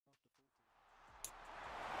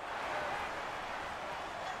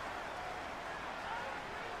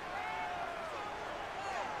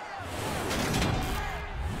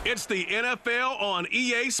It's the NFL on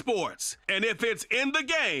EA Sports. And if it's in the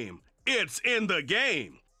game, it's in the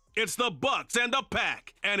game. It's the Bucs and the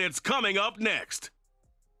Pack, and it's coming up next.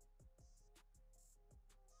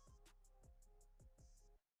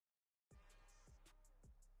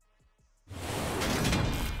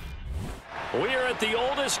 We are at the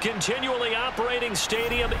oldest continually operating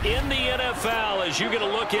stadium in the NFL as you get a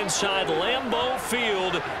look inside Lambeau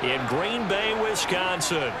Field in Green Bay,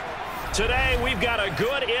 Wisconsin. Today, we've got a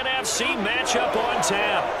good NFC matchup on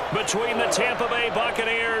tap between the Tampa Bay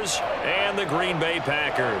Buccaneers and the Green Bay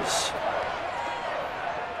Packers.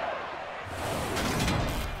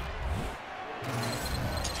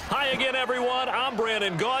 Hi again, everyone. I'm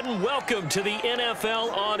Brandon Gaudin. Welcome to the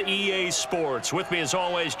NFL on EA Sports. With me, as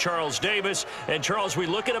always, Charles Davis. And, Charles, we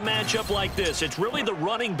look at a matchup like this. It's really the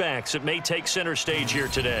running backs that may take center stage here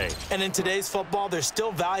today. And in today's football, they're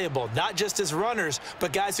still valuable, not just as runners,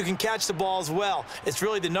 but guys who can catch the ball as well. It's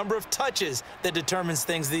really the number of touches that determines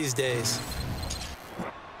things these days.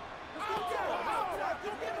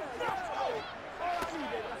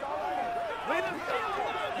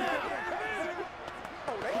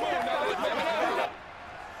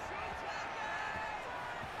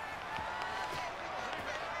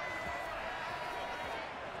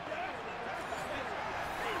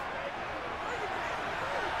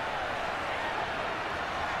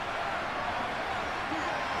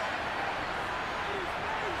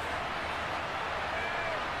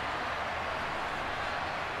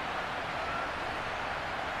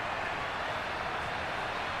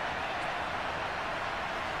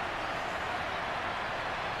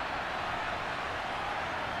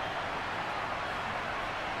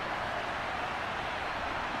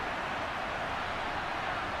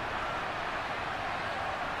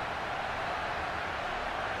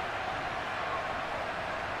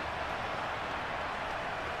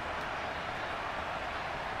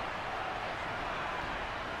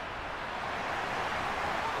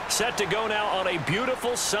 Set to go now on a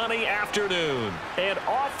beautiful sunny afternoon. And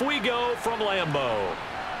off we go from Lambeau.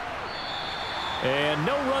 And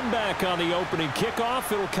no run back on the opening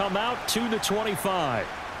kickoff. It'll come out to the 25.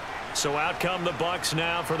 So out come the Bucs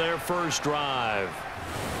now for their first drive.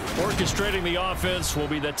 Orchestrating the offense will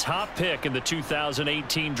be the top pick in the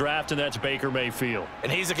 2018 draft, and that's Baker Mayfield.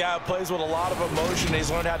 And he's a guy who plays with a lot of emotion.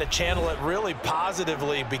 He's learned how to channel it really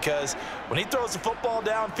positively because when he throws the football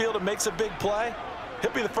downfield and makes a big play,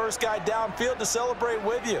 he'll be the first guy downfield to celebrate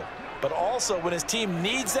with you. But also, when his team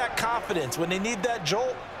needs that confidence, when they need that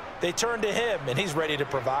jolt, they turn to him, and he's ready to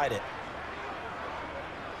provide it.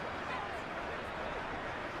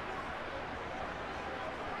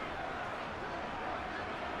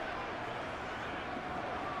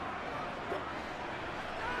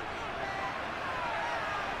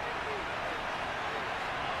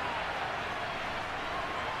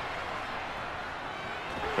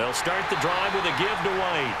 They'll start the drive with a give to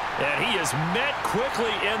White. And he is met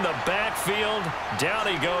quickly in the backfield. Down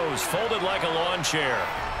he goes, folded like a lawn chair.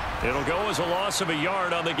 It'll go as a loss of a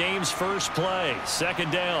yard on the game's first play.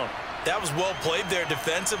 Second down. That was well played there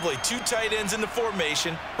defensively. Two tight ends in the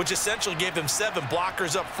formation, which essentially gave them 7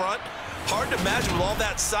 blockers up front. Hard to imagine with all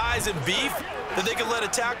that size and beef that they could let a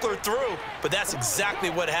tackler through. But that's exactly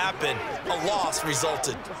what happened. A loss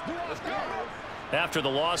resulted. After the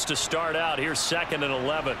loss to start out, here's 2nd and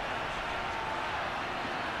 11.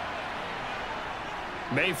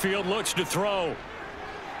 Mayfield looks to throw.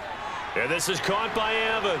 And this is caught by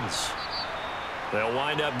Evans. They'll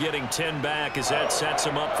wind up getting 10 back as that sets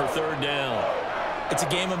them up for 3rd down. It's a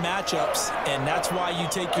game of matchups, and that's why you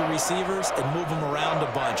take your receivers and move them around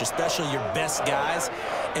a bunch, especially your best guys.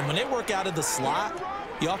 And when they work out of the slot,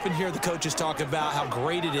 you often hear the coaches talk about how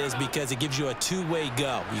great it is because it gives you a two-way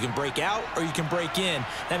go. You can break out or you can break in.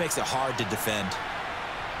 That makes it hard to defend.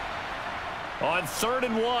 On 3rd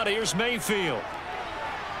and 1, here's Mayfield.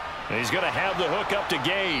 He's going to have the hook up to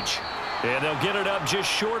Gage. And they'll get it up just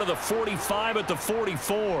short of the 45 at the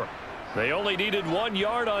 44. They only needed 1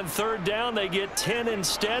 yard on 3rd down. They get 10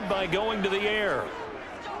 instead by going to the air.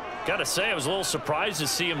 Got to say, I was a little surprised to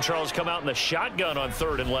see him, Charles, come out in the shotgun on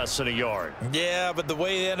 3rd and less than a yard. Yeah, but the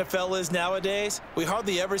way the NFL is nowadays, we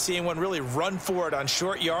hardly ever see anyone really run for it on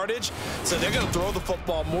short yardage. So they're going to throw the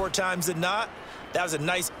football more times than not. That was a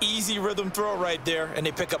nice, easy rhythm throw right there, and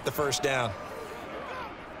they pick up the 1st down.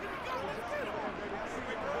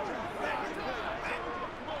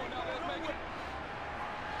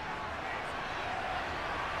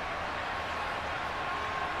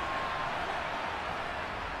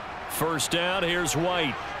 First down, here's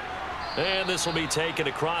White. And this will be taken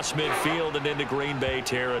across midfield and into Green Bay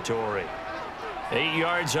territory. 8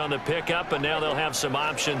 yards on the pickup, and now they'll have some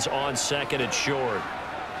options on 2nd and short.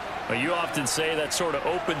 Well, you often say that sort of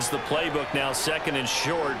opens the playbook now, 2nd and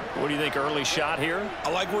short. What do you think, early shot here?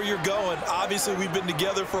 I like where you're going. Obviously, we've been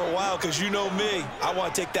together for a while because you know me. I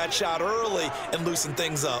want to take that shot early and loosen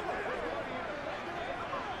things up.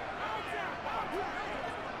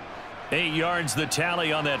 8 yards the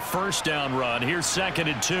tally on that 1st down run. Here's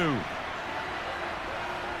 2nd and 2.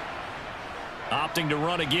 Opting to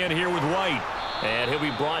run again here with White. And he'll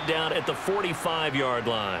be brought down at the 45-yard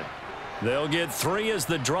line. They'll get 3 as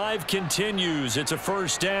the drive continues. It's a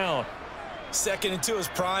 1st down. 2nd and 2 is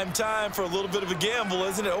prime time for a little bit of a gamble,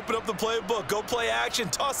 isn't it? Open up the playbook. Go play action.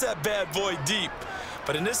 Toss that bad boy deep.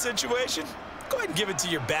 But in this situation, go ahead and give it to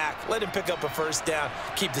your back. Let him pick up a 1st down.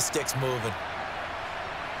 Keep the sticks moving.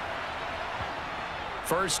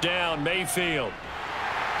 1st down, Mayfield.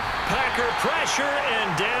 Packer pressure,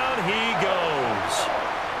 and down he goes.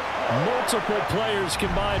 Multiple players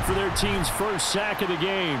combined for their team's 1st sack of the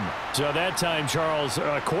game. So that time, Charles,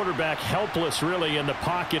 a quarterback helpless really in the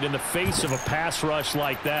pocket in the face of a pass rush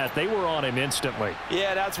like that. They were on him instantly.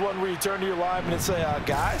 Yeah, that's one where you turn to your lineman and say,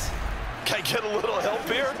 guys, can I get a little help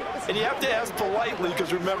here? And you have to ask politely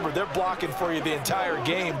because, remember, they're blocking for you the entire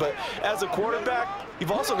game. But as a quarterback,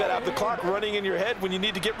 you've also got to have the clock running in your head when you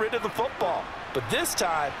need to get rid of the football. But this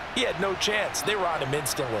time, he had no chance. They were on him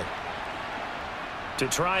instantly. To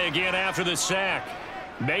try again after the sack,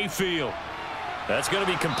 Mayfield. That's going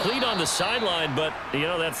to be complete on the sideline, but, you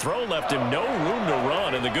know, that throw left him no room to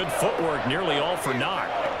run, and the good footwork nearly all for naught.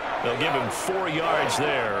 They'll give him 4 yards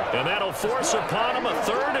there, and that'll force upon him a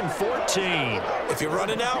 3rd and 14. If you run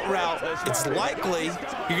an out route, it's likely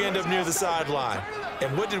you're going to end up near the sideline.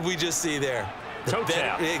 And what did we just see there? Toe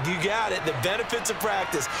tap. You got it. The benefits of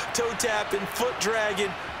practice. Toe tapping, foot dragging,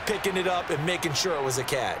 picking it up, and making sure it was a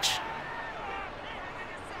catch.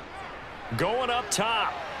 Going up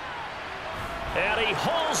top. And he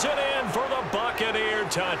hauls it in for the Buccaneer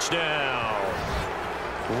touchdown.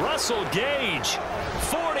 Russell Gage,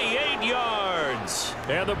 48 yards.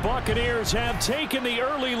 And the Buccaneers have taken the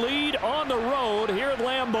early lead on the road here at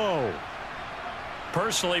Lambeau.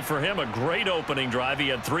 Personally, for him, a great opening drive. He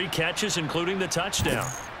had 3 catches, including the touchdown.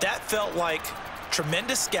 That felt like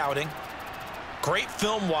tremendous scouting, great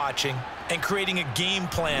film watching, and creating a game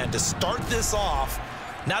plan to start this off,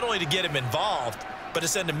 not only to get him involved, but to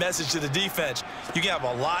send a message to the defense. You can have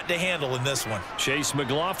a lot to handle in this one. Chase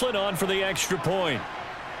McLaughlin on for the extra point.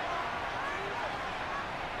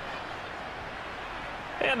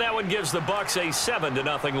 And that one gives the Bucs a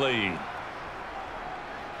 7-0 lead.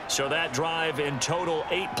 So that drive in total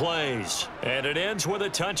 8 plays. And it ends with a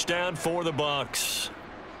touchdown for the Bucs.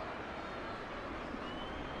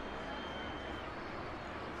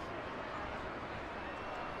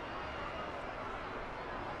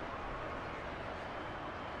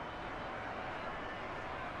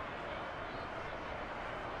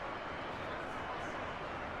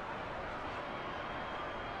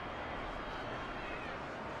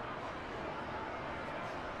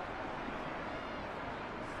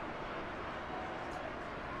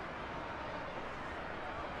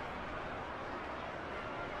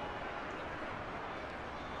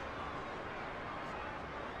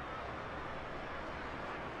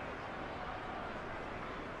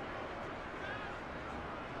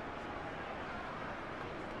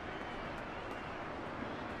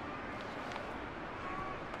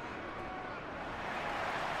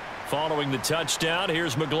 Following the touchdown,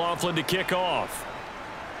 here's McLaughlin to kick off.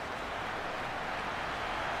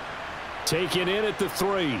 Taken in at the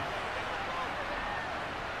 3.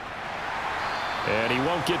 And he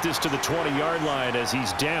won't get this to the 20-yard line as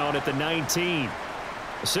he's down at the 19.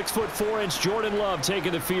 A 6'4" Jordan Love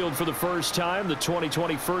taking the field for the first time. The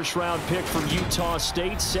 2020 first-round pick from Utah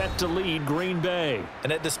State set to lead Green Bay.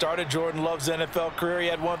 And at the start of Jordan Love's NFL career, he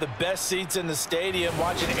had one of the best seats in the stadium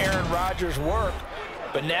watching Aaron Rodgers work.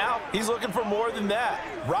 But now he's looking for more than that.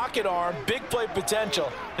 Rocket arm, big play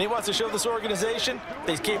potential. And he wants to show this organization that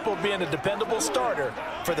he's capable of being a dependable starter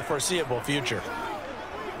for the foreseeable future.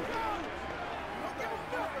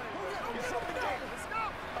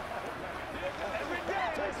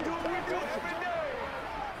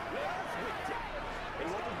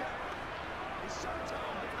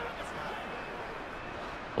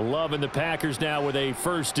 Love and the Packers now with a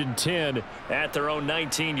 1st and 10 at their own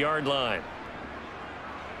 19-yard line.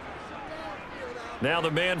 Now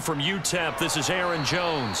the man from UTEP, this is Aaron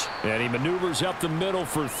Jones. And he maneuvers up the middle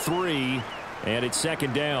for 3, and it's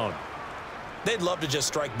 2nd down. They'd love to just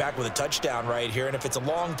strike back with a touchdown right here, and if it's a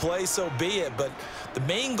long play, so be it. But the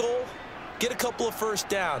main goal, get a couple of 1st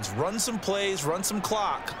downs, run some plays, run some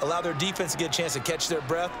clock, allow their defense to get a chance to catch their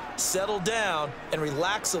breath, settle down, and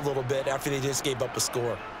relax a little bit after they just gave up a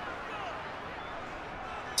score.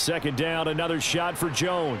 Second down, another shot for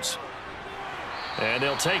Jones. And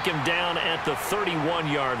they'll take him down at the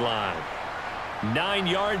 31-yard line. 9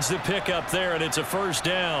 yards to pick up there, and it's a first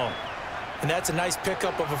down. And that's a nice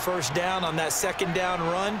pickup of a first down on that second down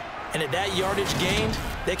run. And at that yardage gained,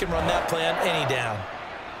 they can run that play on any down.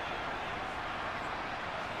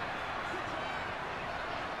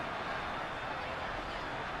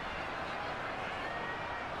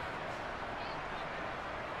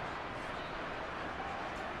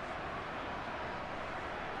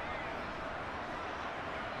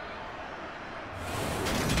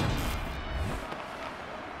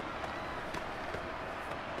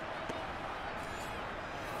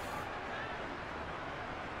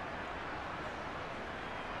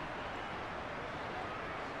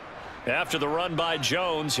 After the run by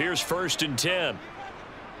Jones, here's 1st and 10.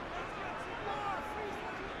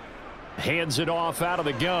 Hands it off out of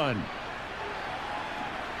the gun.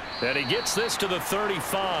 And he gets this to the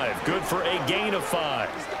 35. Good for a gain of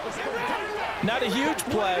 5. Not a huge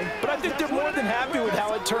play, but I think they're more than happy with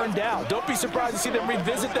how it turned out. Don't be surprised to see them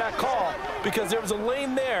revisit that call because there was a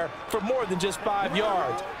lane there for more than just 5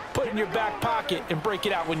 yards. Put it in your back pocket and break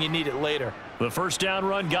it out when you need it later. The first down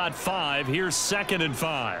run got 5. Here's 2nd and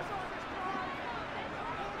 5.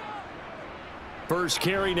 First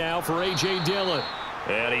carry now for A.J. Dillon.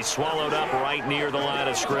 And he's swallowed up right near the line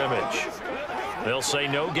of scrimmage. They'll say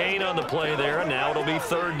no gain on the play there, and now it'll be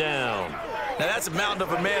 3rd down. Now that's a mountain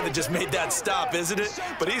of a man that just made that stop, isn't it?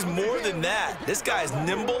 But he's more than that. This guy's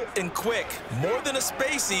nimble and quick. More than a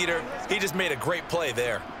space eater, he just made a great play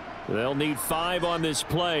there. They'll need 5 on this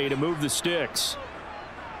play to move the sticks.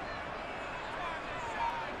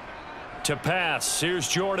 To pass, here's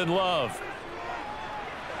Jordan Love.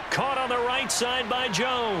 Caught on the right side by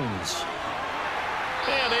Jones.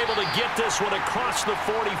 And able to get this one across the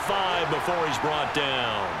 45 before he's brought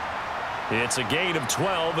down. It's a gain of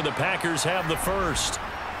 12, and the Packers have the first.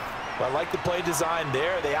 Well, I like the play design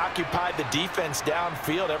there. They occupied the defense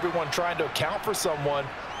downfield, everyone trying to account for someone.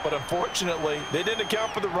 But unfortunately, they didn't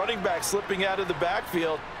account for the running back slipping out of the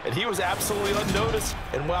backfield, and he was absolutely unnoticed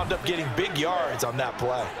and wound up getting big yards on that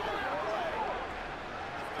play.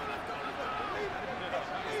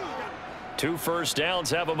 2 first downs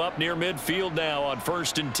have him up near midfield now on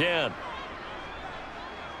 1st and 10.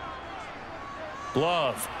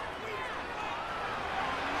 Love.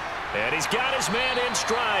 And he's got his man in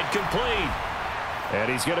stride, complete.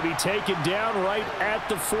 And he's going to be taken down right at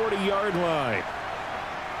the 40-yard line.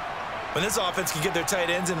 When this offense can get their tight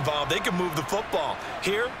ends involved, they can move the football.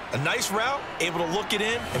 Here, a nice route, able to look it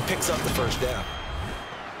in, and picks up the first down.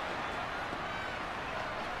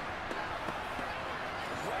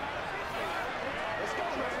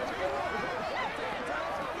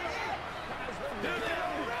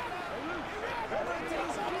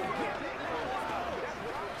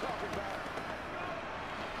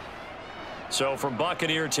 So from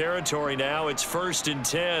Buccaneer territory now, it's 1st and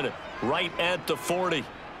 10, right at the 40.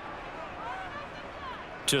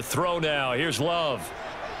 To throw now, here's Love.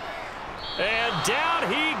 And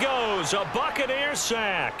down he goes, a Buccaneer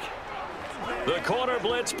sack. The corner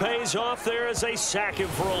blitz pays off there as they sack him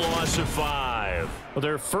for a loss of 5. Well,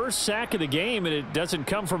 their first sack of the game, and it doesn't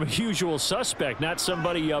come from a usual suspect, not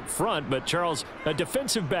somebody up front, but Charles, a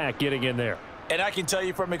defensive back getting in there. And I can tell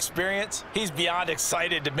you from experience, he's beyond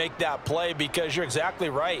excited to make that play because you're exactly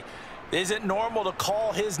right. It isn't normal to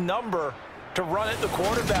call his number to run at the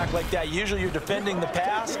quarterback like that. Usually you're defending the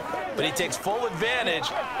pass, but he takes full advantage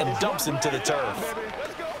and dumps him to the turf.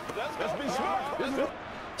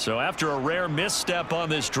 So after a rare misstep on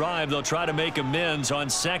this drive, they'll try to make amends on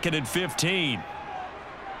 2nd and 15.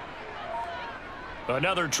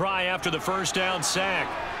 Another try after the first down sack.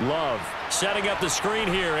 Love setting up the screen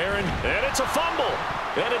here, Aaron. And it's a fumble.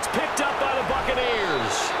 And it's picked up by the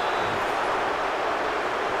Buccaneers.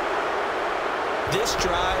 This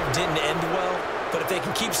drive didn't end well, but if they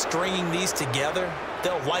can keep stringing these together,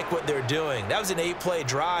 they'll like what they're doing. That was an 8-play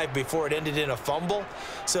drive before it ended in a fumble.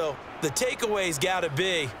 So the takeaway's got to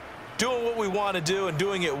be doing what we want to do and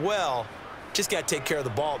doing it well. Just got to take care of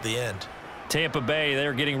the ball at the end. Tampa Bay,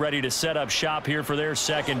 they're getting ready to set up shop here for their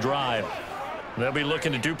second drive. They'll be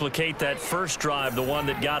looking to duplicate that first drive, the one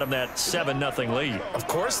that got them that 7-0 lead. Of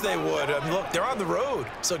course they would. I mean, look, they're on the road.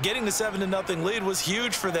 So getting the 7-0 lead was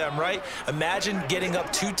huge for them, right? Imagine getting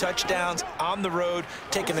up 2 touchdowns on the road,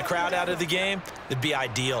 taking the crowd out of the game. It'd be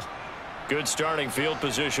ideal. Good starting field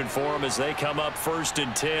position for them as they come up 1st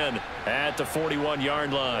and 10 at the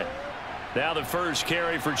 41-yard line. Now the first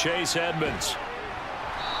carry for Chase Edmonds.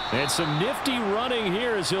 And some nifty running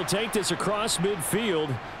here as he'll take this across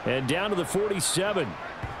midfield and down to the 47.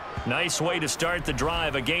 Nice way to start the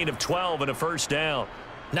drive, a gain of 12 and a first down.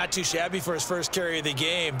 Not too shabby for his first carry of the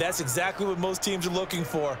game. That's exactly what most teams are looking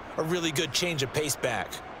for, a really good change of pace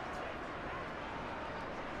back.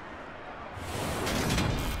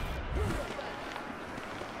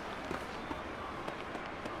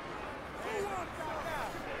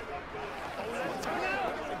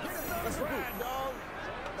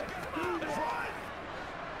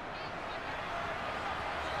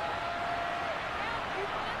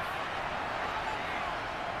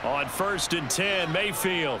 On 1st and 10,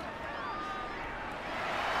 Mayfield.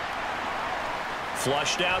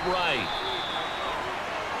 Flushed out right.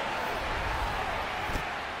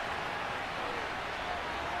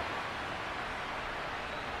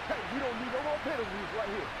 Hey, we don't need no more penalties right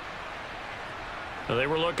here. So they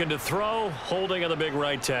were looking to throw, holding on the big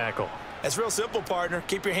right tackle. That's real simple, partner.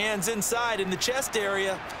 Keep your hands inside in the chest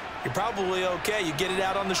area. You're probably okay. You get it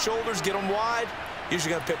out on the shoulders, get them wide.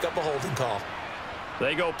 Usually going to pick up a holding call.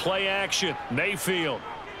 They go play action. Mayfield.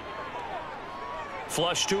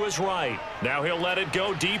 Flush to his right. Now he'll let it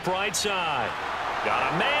go deep right side.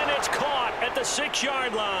 Got a man. It's caught at the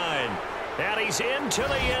 6-yard line. And he's into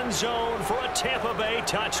the end zone for a Tampa Bay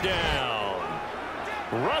touchdown.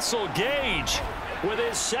 Russell Gage with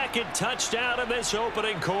his 2nd touchdown in this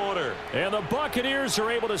opening quarter. And the Buccaneers are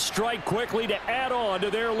able to strike quickly to add on to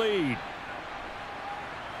their lead.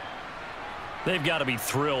 They've got to be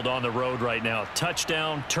thrilled on the road right now.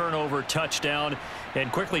 Touchdown, turnover, touchdown,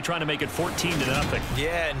 and quickly trying to make it 14-0.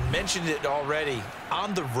 Yeah, and mentioned it already.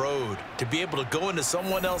 On the road, to be able to go into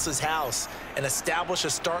someone else's house and establish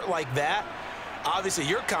a start like that, obviously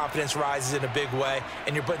your confidence rises in a big way,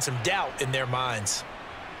 and you're putting some doubt in their minds.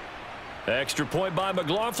 Extra point by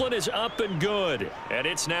McLaughlin is up and good, and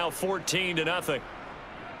it's now 14-0.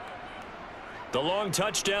 The long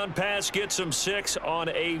touchdown pass gets them 6 on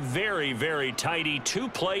a very, very tidy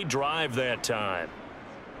 2-play drive that time.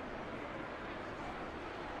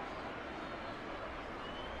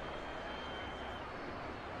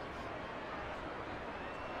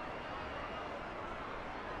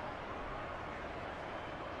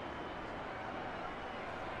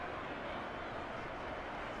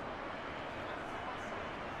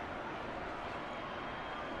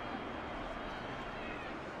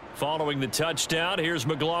 Following the touchdown, here's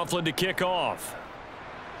McLaughlin to kick off.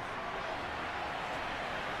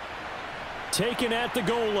 Taken at the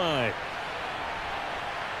goal line.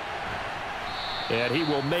 And he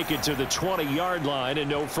will make it to the 20-yard line and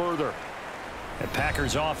no further. And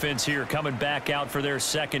Packers offense here coming back out for their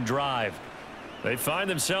 2nd drive. They find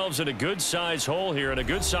themselves in a good-sized hole here, and a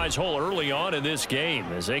good-sized hole early on in this game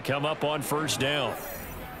as they come up on 1st down.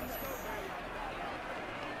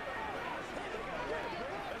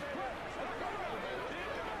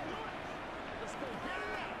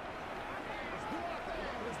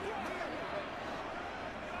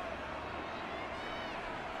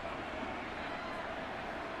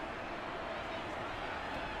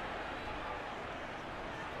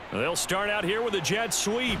 They'll start out here with a jet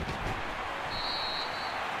sweep.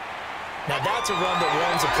 Now that's a run that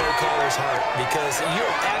warms a play caller's heart because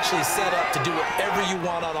you're actually set up to do whatever you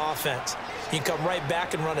want on offense. You can come right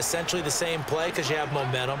back and run essentially the same play because you have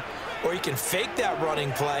momentum, or you can fake that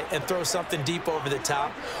running play and throw something deep over the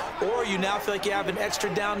top, or you now feel like you have an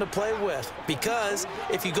extra down to play with because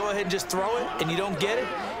if you go ahead and just throw it and you don't get it,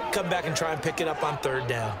 come back and try and pick it up on 3rd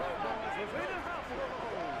down.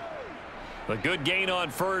 A good gain on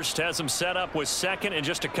 1st has him set up with 2nd and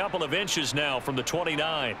just a couple of inches now from the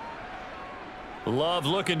 29. Love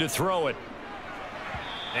looking to throw it.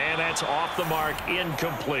 And that's off the mark,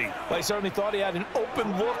 incomplete. Well, he certainly thought he had an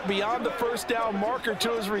open look beyond the 1st down marker to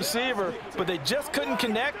his receiver, but they just couldn't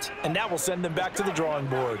connect, and that will send them back to the drawing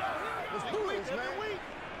board.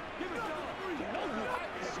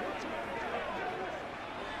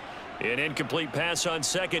 An incomplete pass on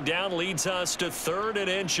 2nd down leads us to 3rd and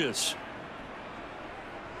inches.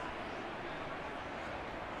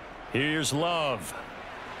 Here's Love.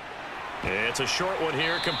 It's a short one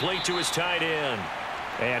here, complete to his tight end.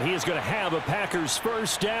 And he is going to have a Packers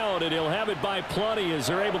 1st down, and he'll have it by plenty as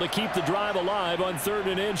they're able to keep the drive alive on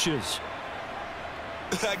 3rd and inches.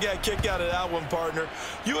 I got a kick out of that one, partner.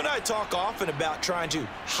 You and I talk often about trying to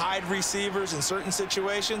hide receivers in certain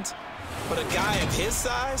situations, but a guy of his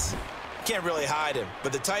size, can't really hide him.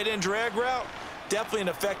 But the tight end drag route, definitely an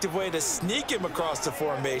effective way to sneak him across the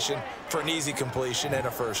formation for an easy completion and a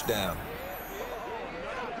 1st down.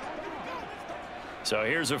 So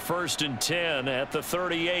here's a 1st and 10 at the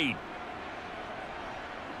 38.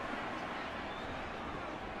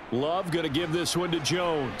 Love going to give this one to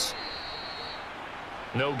Jones.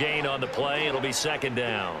 No gain on the play. It'll be 2nd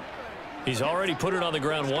down. He's already put it on the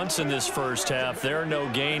ground once in this first half. There, no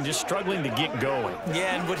gain, just struggling to get going.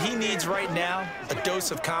 Yeah, and what he needs right now, a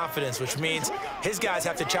dose of confidence, which means his guys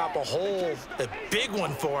have to chop a big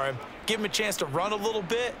one for him, give him a chance to run a little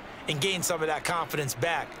bit and gain some of that confidence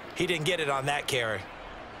back. He didn't get it on that carry.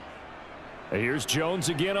 Here's Jones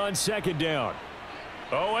again on second down.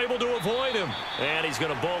 Oh, able to avoid him. And he's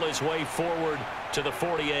going to bowl his way forward to the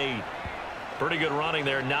 48. Pretty good running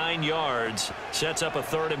there, 9 yards. Sets up a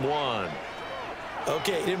 3rd and 1.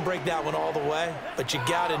 Okay, he didn't break that one all the way, but you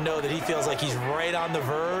got to know that he feels like he's right on the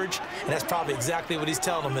verge, and that's probably exactly what he's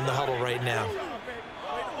telling them in the huddle right now.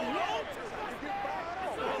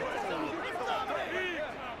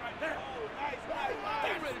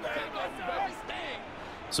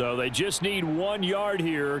 So they just need 1 yard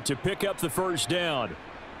here to pick up the first down.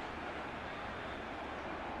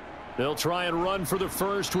 They'll try and run for the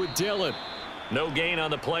first with Dillon. No gain on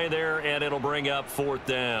the play there, and it'll bring up 4th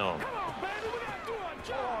down.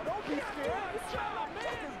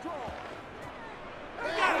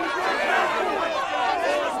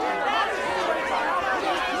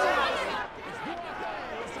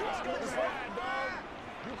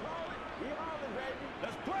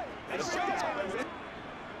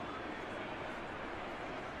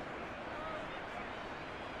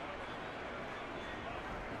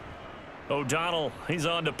 O'Donnell, he's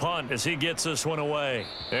on to punt as he gets this one away.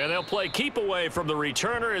 And they'll play keep away from the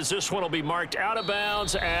returner as this one will be marked out of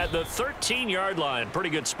bounds at the 13-yard line. Pretty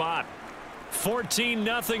good spot.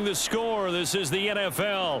 14-0 the score. This is the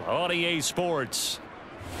NFL on EA Sports.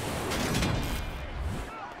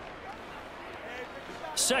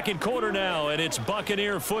 Second quarter now, and it's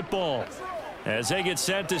Buccaneer football as they get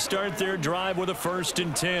set to start their drive with a 1st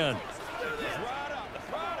and 10.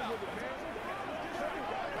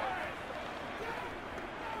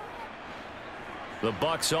 The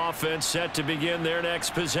Bucs offense set to begin their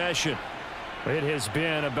next possession. It has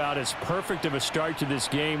been about as perfect of a start to this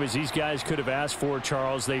game as these guys could have asked for,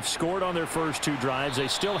 Charles. They've scored on their first 2 drives. They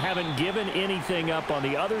still haven't given anything up on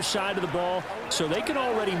the other side of the ball, so they can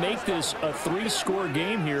already make this a 3-score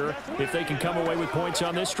game here if they can come away with points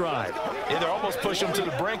on this drive. Yeah, they're almost pushing them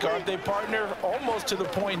to the brink, aren't they, partner? Almost to the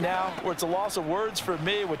point now where it's a loss of words for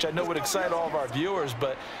me, which I know would excite all of our viewers,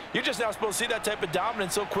 but you're just not supposed to see that type of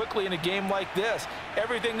dominance so quickly in a game like this.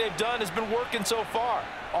 Everything they've done has been working so far.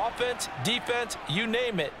 Offense, defense, you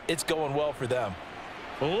name it, it's going well for them.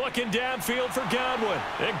 Looking downfield for Godwin.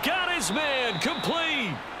 And got his man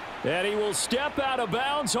complete. And he will step out of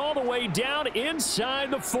bounds all the way down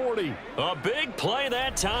inside the 40. A big play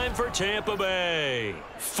that time for Tampa Bay.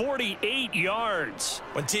 48 yards.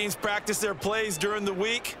 When teams practice their plays during the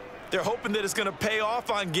week, they're hoping that it's going to pay off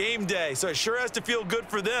on game day. So it sure has to feel good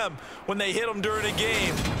for them when they hit them during a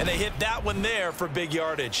game, and they hit that one there for big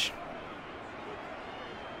yardage.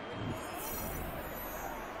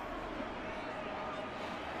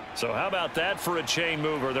 So how about that for a chain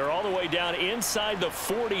mover? They're all the way down inside the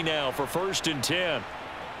 40 now for 1st and 10.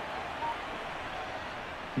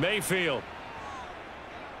 Mayfield.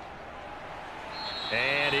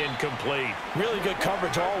 And incomplete. Really good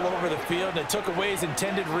coverage all over the field, and it took away his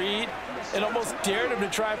intended read and almost dared him to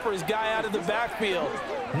try for his guy out of the backfield.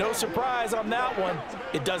 No surprise on that one.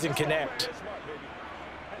 It doesn't connect.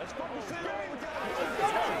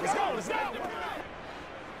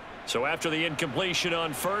 So after the incompletion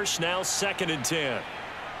on first, now 2nd and 10.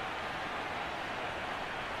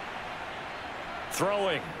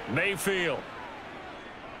 Throwing, Mayfield.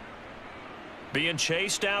 Being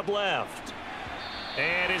chased out left.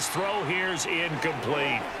 And his throw here's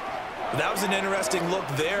incomplete. That was an interesting look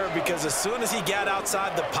there because as soon as he got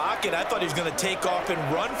outside the pocket, I thought he was going to take off and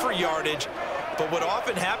run for yardage. But what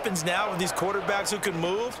often happens now with these quarterbacks who can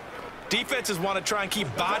move, defenses want to try and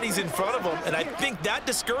keep bodies in front of them, and I think that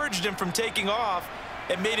discouraged him from taking off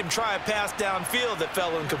and made him try a pass downfield that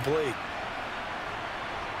fell incomplete.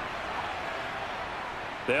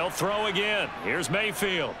 They'll throw again. Here's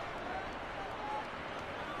Mayfield.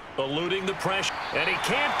 Eluding the pressure, and he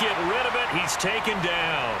can't get rid of it. He's taken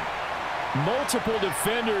down. Multiple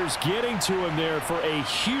defenders getting to him there for a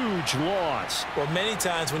huge loss. Well, many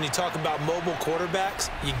times when you talk about mobile quarterbacks,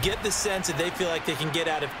 you get the sense that they feel like they can get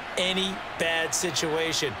out of any bad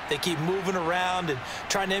situation. They keep moving around and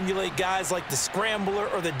trying to emulate guys like the Scrambler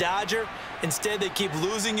or the Dodger. Instead, they keep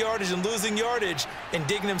losing yardage and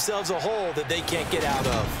digging themselves a hole that they can't get out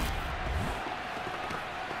of.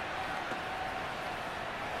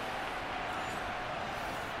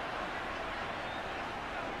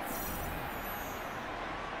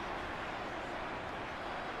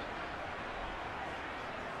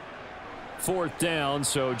 Fourth down,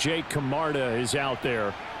 so Jake Camarda is out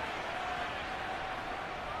there.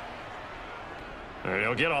 And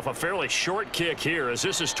he'll get off a fairly short kick here as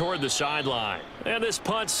this is toward the sideline. And this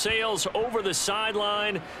punt sails over the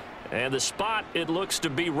sideline. And the spot, it looks to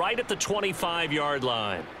be right at the 25-yard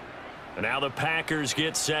line. And now the Packers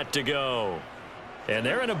get set to go. And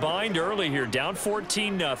they're in a bind early here, down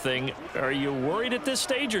 14-0. Are you worried at this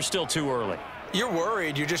stage or still too early? You're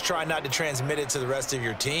worried. You're just trying not to transmit it to the rest of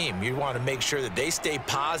your team. You want to make sure that they stay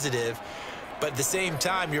positive. But at the same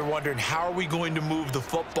time, you're wondering, how are we going to move the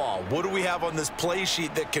football? What do we have on this play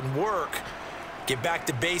sheet that can work? Get back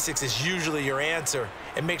to basics is usually your answer.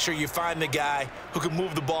 And make sure you find the guy who can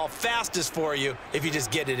move the ball fastest for you if you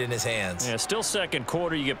just get it in his hands. Yeah, still second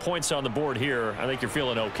quarter. You get points on the board here. I think you're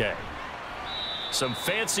feeling okay. Some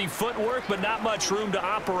fancy footwork, but not much room to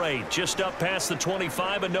operate. Just up past the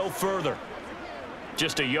 25 and no further.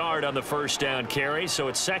 Just a yard on the first down carry, so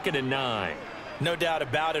it's 2nd and 9. No doubt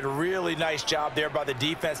about it. A really nice job there by the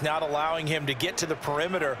defense, not allowing him to get to the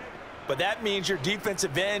perimeter. But that means your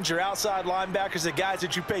defensive ends, your outside linebackers, the guys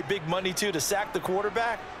that you pay big money to sack the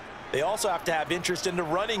quarterback, they also have to have interest in the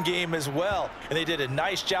running game as well. And they did a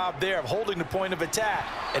nice job there of holding the point of attack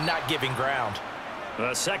and not giving ground.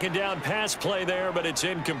 A second down pass play there, but it's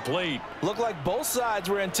incomplete. Looked like both sides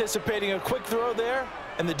were anticipating a quick throw there,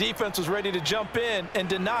 and the defense was ready to jump in and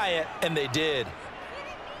deny it, and they did.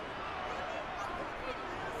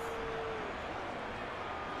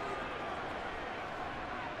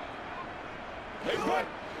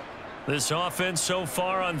 This offense so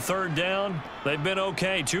far on 3rd down, they've been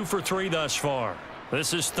okay. 2 for 3 thus far.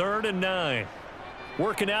 This is 3rd and 9.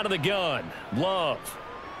 Working out of the gun. Love.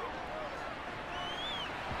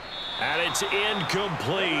 And it's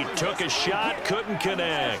incomplete. Took a shot, couldn't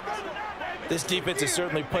connect. This defense has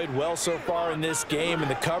certainly played well so far in this game, and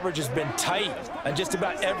the coverage has been tight on just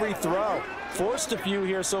about every throw. Forced a few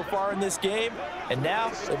here so far in this game, and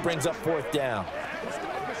now it brings up 4th down.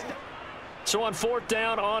 So on 4th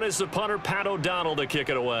down, on is the punter, Pat O'Donnell, to kick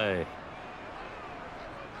it away.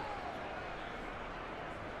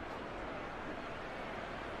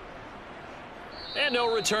 And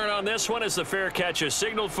no return on this one as the fair catch is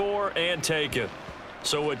signaled for and taken.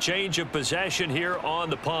 So a change of possession here on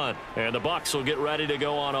the punt. And the Bucs will get ready to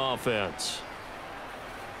go on offense.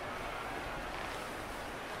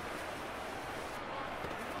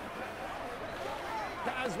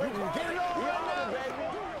 Guys, we can get it on right now, baby.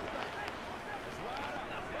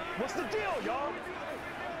 What's the deal, y'all?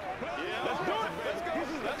 Yeah, let's do it. Let's go.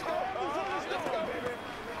 Let's go. Let's go, baby.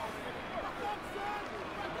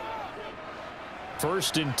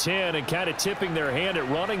 1st and 10, and kind of tipping their hand at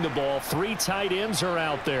running the ball. 3 tight ends are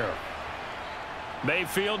out there.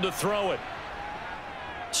 Mayfield to throw it.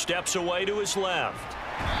 Steps away to his left.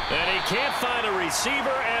 And he can't find a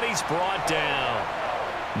receiver, and he's brought down.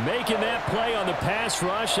 Making that play on the pass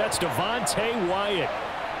rush, that's Devontae Wyatt.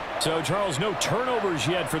 So, Charles, no turnovers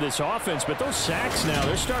yet for this offense, but those sacks now,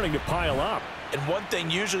 they're starting to pile up. And one thing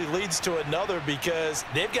usually leads to another because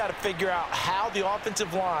they've got to figure out how the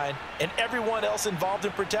offensive line and everyone else involved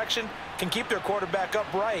in protection can keep their quarterback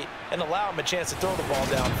upright and allow him a chance to throw the ball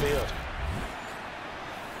downfield.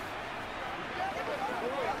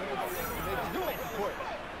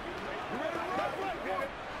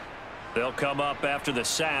 They'll come up after the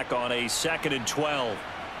sack on a 2nd and 12.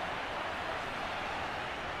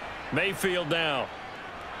 Mayfield now.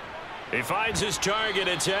 He finds his target.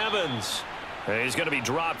 It's Evans. And he's going to be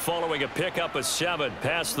dropped following a pickup of 7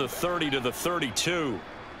 past the 30 to the 32.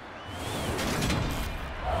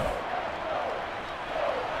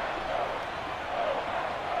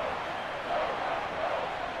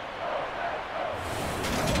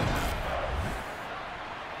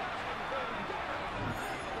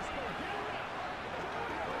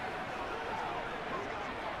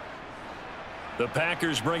 The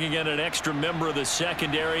Packers bringing in an extra member of the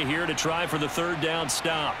secondary here to try for the 3rd down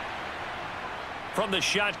stop. From the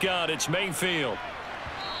shotgun, it's Mayfield.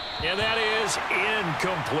 And that is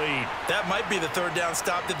incomplete. That might be the 3rd down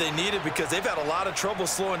stop that they needed because they've had a lot of trouble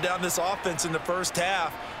slowing down this offense in the first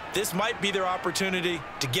half. This might be their opportunity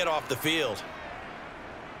to get off the field.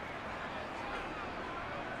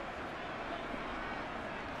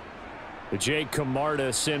 Jake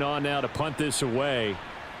Camarda sent on now to punt this away.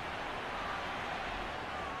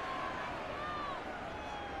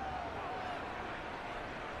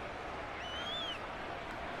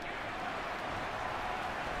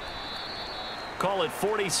 Call it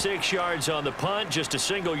 46 yards on the punt, just a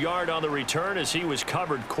single yard on the return as he was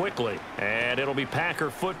covered quickly. And it'll be Packer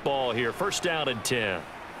football here, 1st down and 10.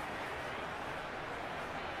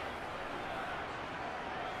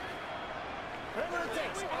 Whatever it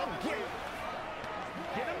takes, I'll get it.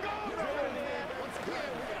 Get him going, baby.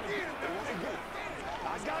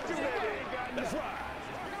 I got you, baby. That's right.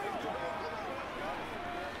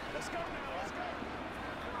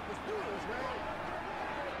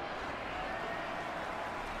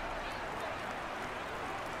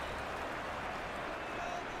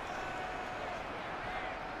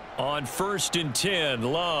 On 1st and 10,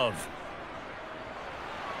 Love.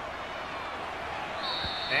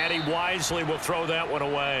 And he wisely will throw that one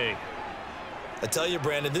away. I tell you,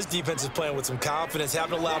 Brandon, this defense is playing with some confidence.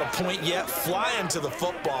 Haven't allowed a point yet. Flying to the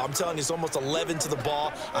football. I'm telling you, it's almost 11 to the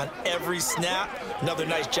ball on every snap. Another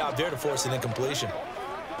nice job there to force an incompletion.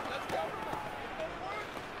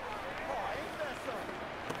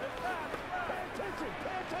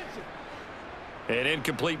 An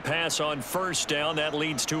incomplete pass on 1st down. That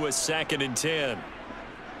leads to a 2nd and 10.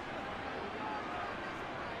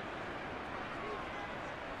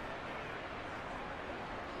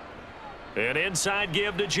 An inside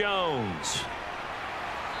give to Jones.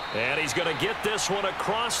 And he's going to get this one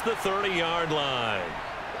across the 30-yard line.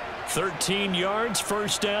 13 yards,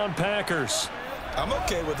 1st down, Packers. I'm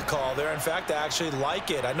okay with the call there. In fact, I actually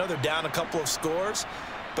like it. I know they're down a couple of scores,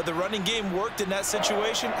 but the running game worked in that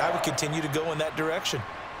situation. I would continue to go in that direction.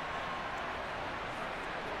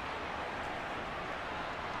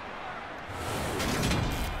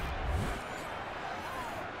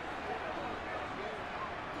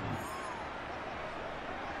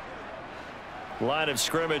 Line of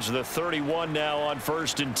scrimmage, the 31 now on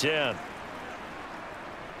 1st and 10.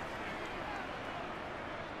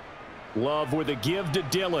 Love with a give to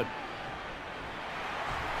Dillon.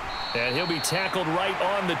 And he'll be tackled right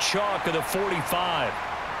on the chalk of the 45.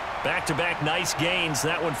 Back-to-back nice gains.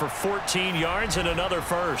 That one for 14 yards and another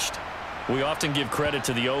first. We often give credit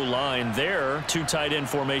to the O-line there. 2 tight end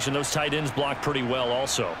formation. Those tight ends block pretty well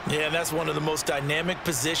also. Yeah, and that's one of the most dynamic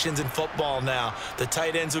positions in football now. The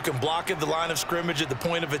tight ends who can block at the line of scrimmage at the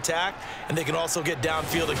point of attack, and they can also get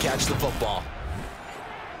downfield and catch the football.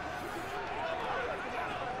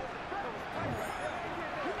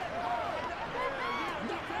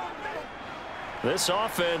 This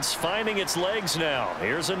offense finding its legs now.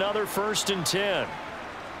 Here's another 1st and 10.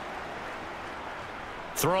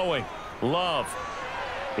 Throwing. Love.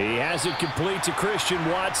 He has it complete to Christian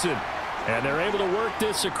Watson. And they're able to work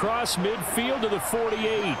this across midfield to the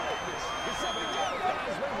 48.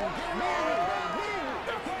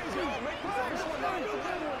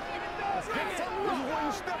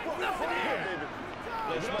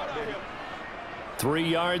 Three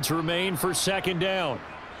yards remain for 2nd down.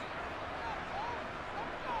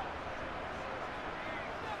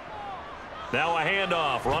 Now a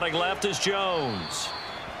handoff. Running left is Jones.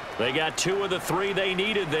 They got 2 of the 3 they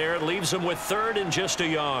needed there. It leaves them with 3rd and just a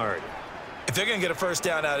yard. If they're going to get a 1st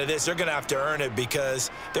down out of this, they're going to have to earn it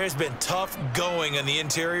because there's been tough going in the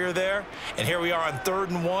interior there. And here we are on 3rd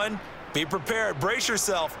and 1. Be prepared. Brace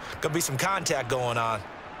yourself. Going to be some contact going on.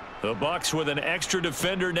 The Bucs with an extra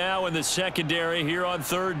defender now in the secondary here on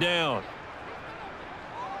 3rd down.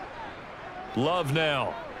 Love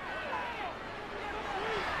now.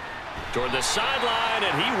 Toward the sideline,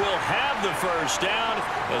 and he will have the 1st down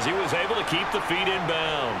as he was able to keep the feet in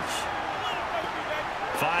bounds.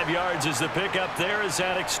 5 yards is the pickup there as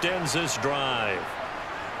that extends this drive.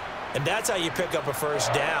 And that's how you pick up a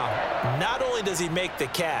 1st down. Not only does he make the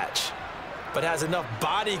catch, but has enough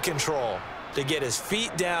body control to get his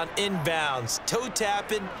feet down in bounds, toe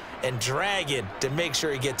tapping and dragging to make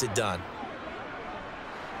sure he gets it done.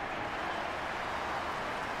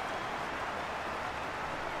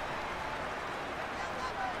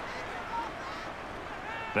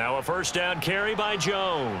 Now a 1st down carry by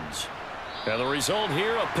Jones. And the result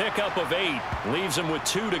here, a pickup of 8. Leaves him with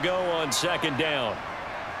 2 to go on 2nd down.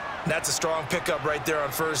 That's a strong pickup right there on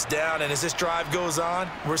 1st down. And as this drive goes on,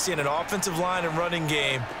 we're seeing an offensive line and running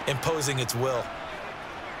game imposing its will.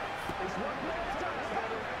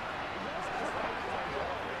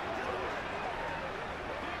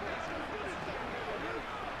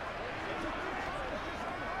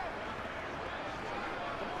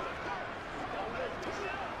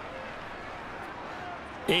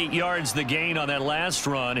 Eight yards the gain on that last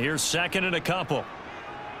run. Here's 2nd and a couple.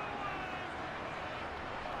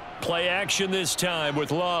 Play action this time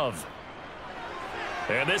with Love.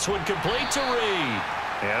 And this one complete to Reed.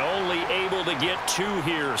 And only able to get 2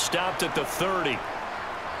 here. Stopped at the 30.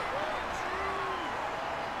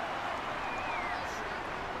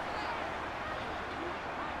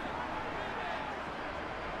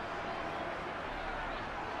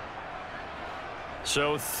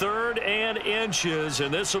 So 3rd and inches,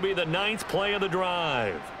 and this will be the 9th play of the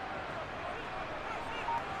drive.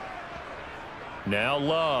 Now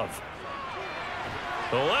Love.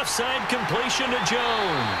 The left side completion to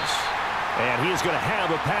Jones. And he is going to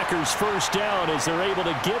have a Packers 1st down as they're able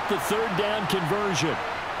to get the 3rd down conversion.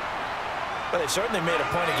 Well, they've certainly made a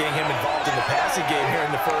point of getting him involved in the passing game here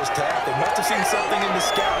in the 1st half. They must have seen something in the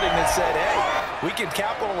scouting that said, hey, we can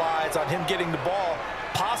capitalize on him getting the ball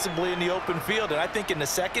possibly in the open field. And I think in the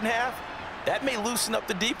second half, that may loosen up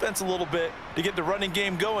the defense a little bit to get the running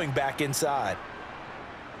game going back inside.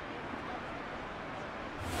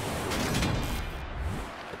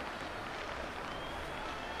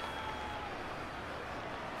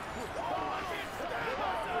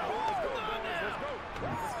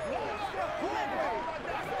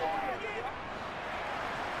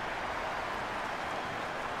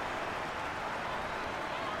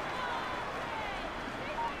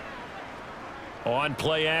 On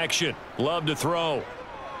play action. Love to throw.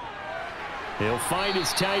 He'll find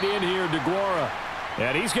his tight end here, DeGuara.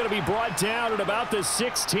 And he's going to be brought down at about the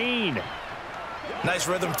 16. Nice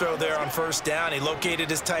rhythm throw there on first down. He located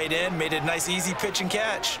his tight end, made a nice easy pitch and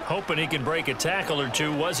catch. Hoping he can break a tackle or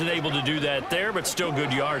two. Wasn't able to do that there, but still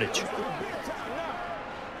good yardage.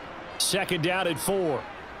 Second down at 4.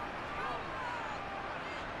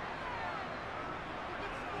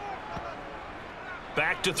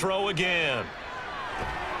 Back to throw again.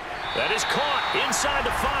 That is caught inside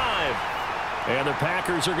the 5. And the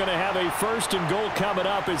Packers are going to have a first and goal coming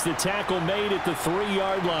up as the tackle made at the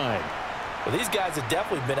 3-yard line. Well, these guys have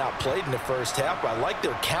definitely been outplayed in the first half, but I like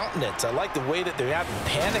their countenance. I like the way that they're having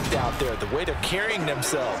panicked out there, the way they're carrying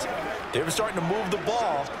themselves. They're starting to move the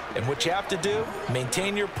ball, and what you have to do,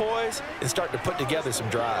 maintain your poise and start to put together some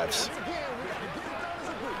drives.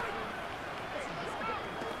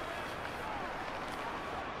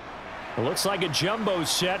 It looks like a jumbo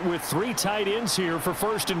set with 3 tight ends here for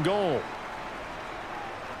first and goal.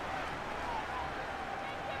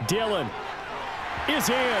 Dillon is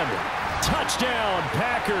in. Touchdown,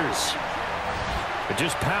 Packers. But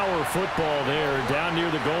just power football there down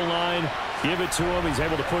near the goal line. Give it to him. He's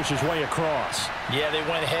able to push his way across. Yeah, they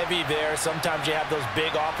went heavy there. Sometimes you have those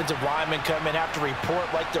big offensive linemen come in, have to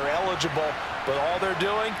report like they're eligible, but all they're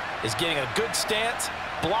doing is getting a good stance,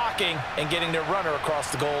 blocking, and getting their runner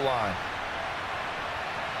across the goal line.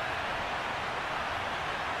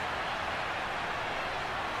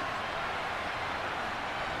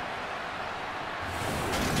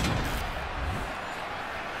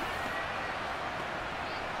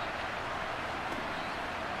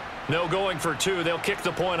 No going for 2. They'll kick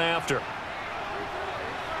the point after.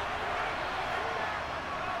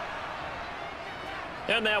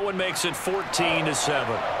 And that one makes it 14-7.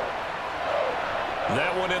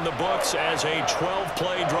 That one in the books as a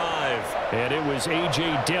 12-play drive. And it was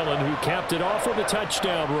A.J. Dillon who capped it off with a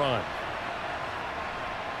touchdown run.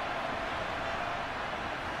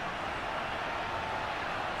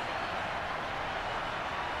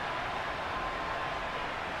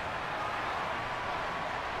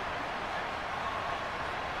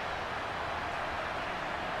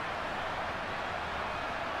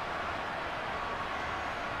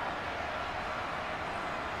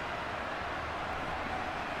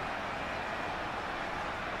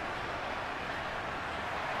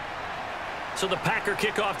 So the Packer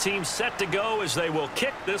kickoff team set to go as they will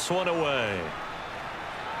kick this one away.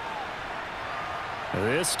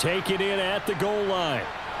 This taken in at the goal line.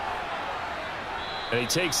 And he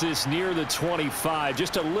takes this near the 25.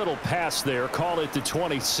 Just a little pass there. Call it the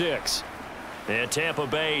 26. And Tampa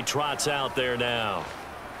Bay trots out there now.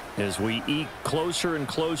 As we eke closer and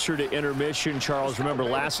closer to intermission, Charles, remember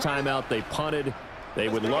last time out they punted. They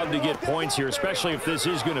would love to get points here, especially if this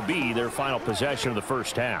is going to be their final possession of the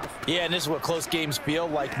first half. Yeah, and this is what close games feel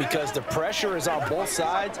like because the pressure is on both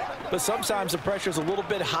sides, but sometimes the pressure is a little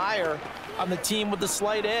bit higher on the team with the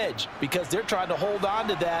slight edge because they're trying to hold on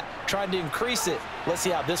to that, trying to increase it. Let's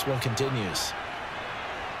see how this one continues.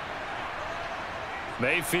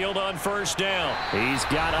 Mayfield on first down. He's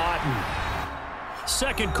got Otten.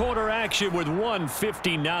 Second quarter action with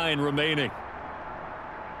 1:59 remaining.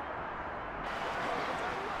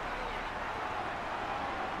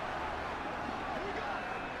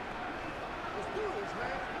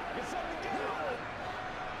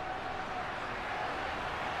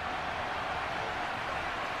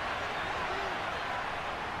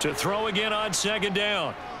 To throw again on second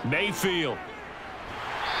down. Mayfield.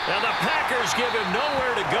 Now the Packers give him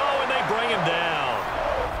nowhere to go, and they bring him down.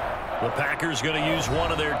 The Packers going to use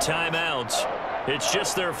one of their timeouts. It's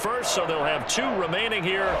just their first, so they'll have 2 remaining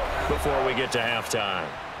here before we get to halftime.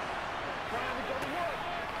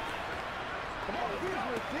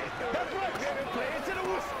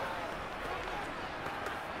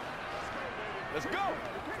 Let's go.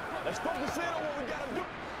 Let's focus in on what we got to do.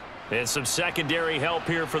 And some secondary help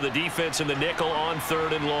here for the defense in the nickel on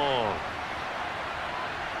 3rd and long.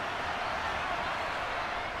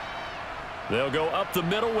 They'll go up the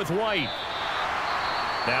middle with White.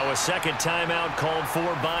 Now a second timeout called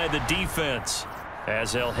for by the defense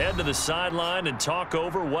as they'll head to the sideline and talk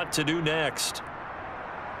over what to do next.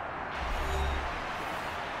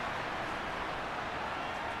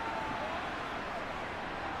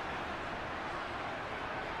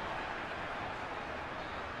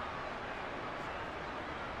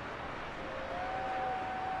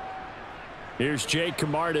 Here's Jake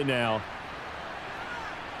Camarda now.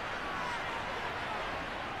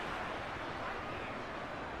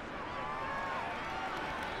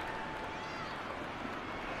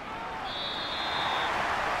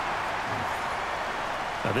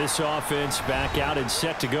 Now this offense back out and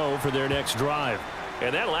set to go for their next drive.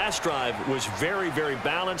 And that last drive was very, very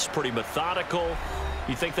balanced, pretty methodical.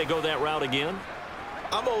 You think they go that route again?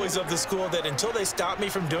 I'm always of the school that until they stop me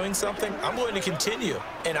from doing something, I'm going to continue.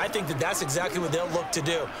 And I think that that's exactly what they'll look to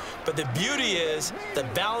do. But the beauty is the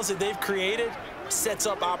balance that they've created sets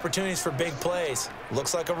up opportunities for big plays.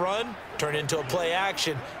 Looks like a run, turn into a play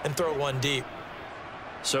action, and throw one deep.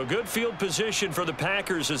 So good field position for the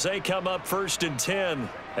Packers as they come up 1st and 10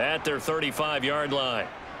 at their 35-yard line.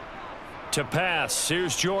 To pass,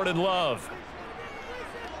 here's Jordan Love.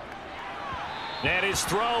 And his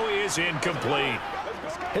throw is incomplete.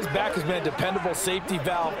 His back has been a dependable safety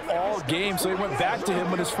valve all game, so he went back to him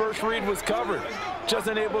when his first read was covered. Just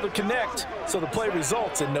unable to connect, so the play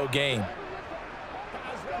results in no gain.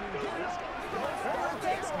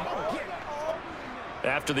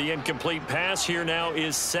 After the incomplete pass, here now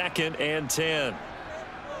is 2nd and 10.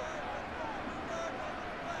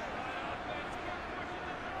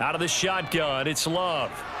 Out of the shotgun, it's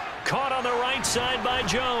Love. Caught on the right side by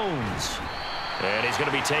Jones. And he's going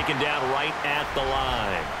to be taken down right at the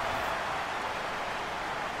line.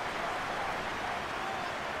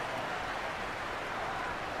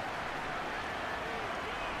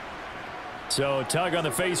 So tug on the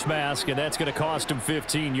face mask, and that's going to cost him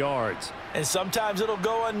 15 yards. And sometimes it'll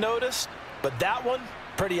go unnoticed, but that one,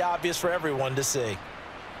 pretty obvious for everyone to see.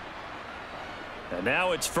 And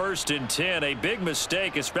now it's 1st and 10. A big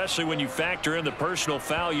mistake, especially when you factor in the personal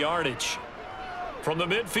foul yardage. From the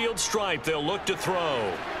midfield stripe, they'll look to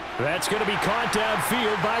throw. That's going to be caught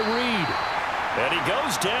downfield by Reed. And he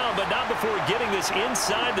goes down, but not before getting this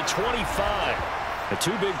inside the 25. The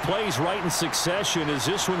two big plays right in succession as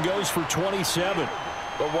this one goes for 27.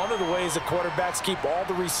 But one of the ways the quarterbacks keep all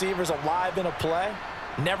the receivers alive in a play,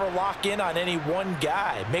 never lock in on any one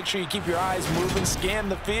guy. Make sure you keep your eyes moving, scan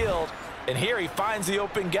the field, and here he finds the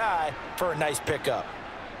open guy for a nice pickup.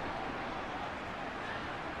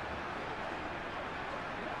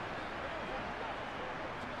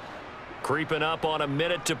 Creeping up on a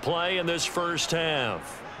minute to play in this first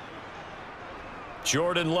half.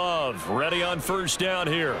 Jordan Love ready on 1st down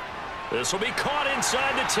here. This will be caught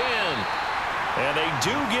inside the 10. And they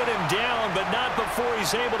do get him down, but not before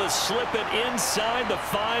he's able to slip it inside the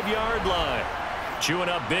 5-yard line. Chewing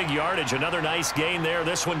up big yardage. Another nice gain there.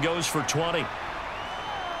 This one goes for 20.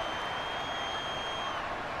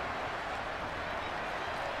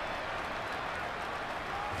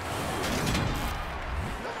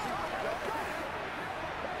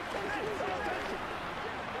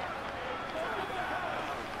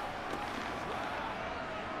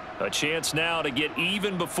 A chance now to get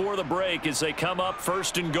even before the break as they come up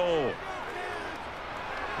 1st and goal.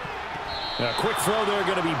 A quick throw there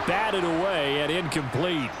going to be batted away and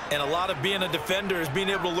incomplete. And a lot of being a defender is being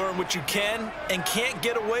able to learn what you can and can't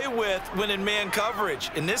get away with when in man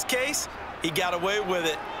coverage. In this case, he got away with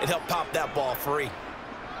it and helped pop that ball free.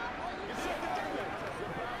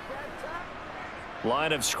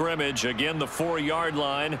 Line of scrimmage, again the 4-yard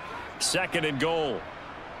line, 2nd and goal.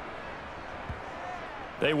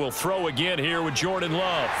 They will throw again here with Jordan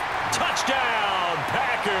Love. Touchdown,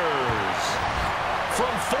 Packers!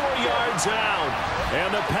 From 4 yards out.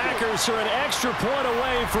 And the Packers are an extra point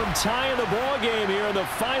away from tying the ball game here in the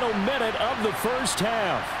final minute of the first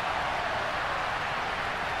half.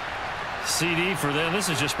 CD for them, this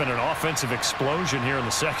has just been an offensive explosion here in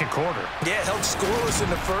the second quarter. Yeah, held scoreless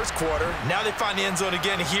in the first quarter. Now they find the end zone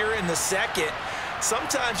again here in the second.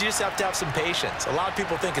 Sometimes you just have to have some patience. A lot of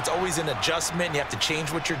people think it's always an adjustment. You have to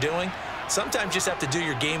change what you're doing. Sometimes you just have to do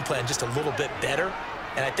your game plan just a little bit better.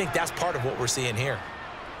 And I think that's part of what we're seeing here.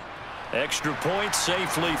 Extra point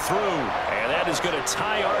safely through. And that is going to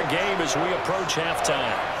tie our game as we approach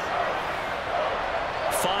halftime.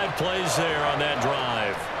 5 plays there on that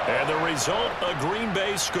drive. And the result, a Green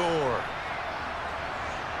Bay score.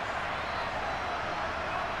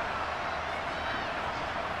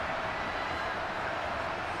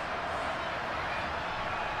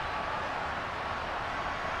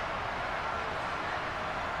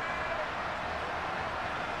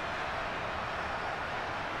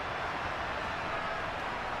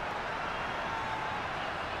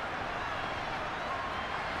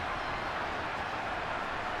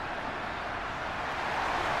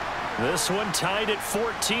 This one tied at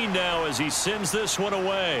 14 now as he sends this one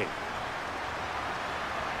away.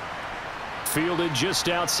 Fielded just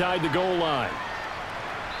outside the goal line.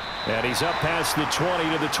 And he's up past the 20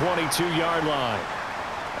 to the 22-yard line.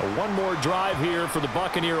 One more drive here for the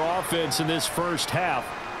Buccaneer offense in this first half.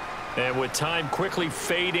 And with time quickly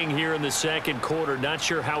fading here in the second quarter, not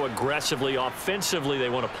sure how aggressively, offensively they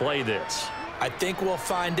want to play this. I think we'll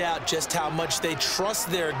find out just how much they trust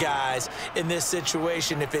their guys in this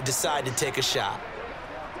situation if they decide to take a shot.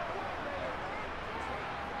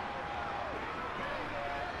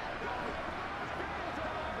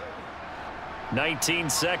 "19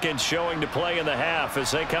 seconds showing to play in the half as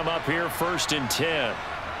they come up here 1st and 10.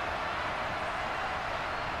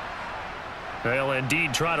 They'll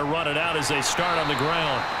indeed try to run it out as they start on the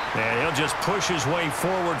ground. And he'll just push his way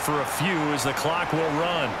forward for a few as the clock will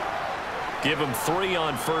run. Give him 3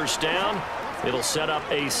 on 1st down. It'll set up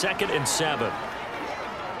a 2nd and 7.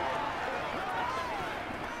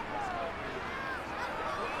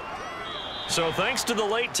 So thanks to the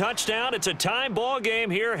late touchdown, it's a time ball game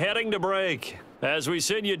here heading to break. As we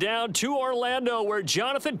send you down to Orlando, where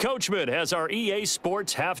Jonathan Coachman has our EA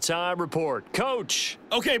Sports Halftime Report. Coach.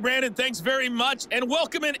 Okay, Brandon, thanks very much, and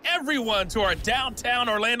welcoming everyone to our downtown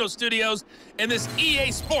Orlando studios in this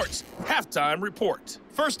EA Sports Halftime Report.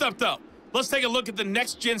 First up, though, let's take a look at the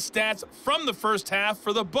next-gen stats from the first half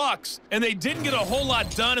for the Bucs. And they didn't get a whole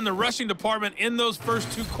lot done in the rushing department in those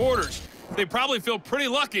first 2 quarters. They probably feel pretty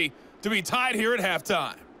lucky to be tied here at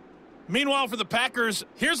halftime. Meanwhile, for the Packers,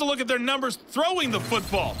 here's a look at their numbers throwing the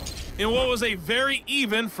football in what was a very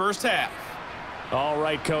even first half. All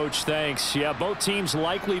right, Coach, thanks. Yeah, both teams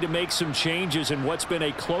likely to make some changes in what's been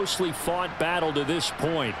a closely fought battle to this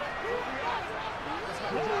point.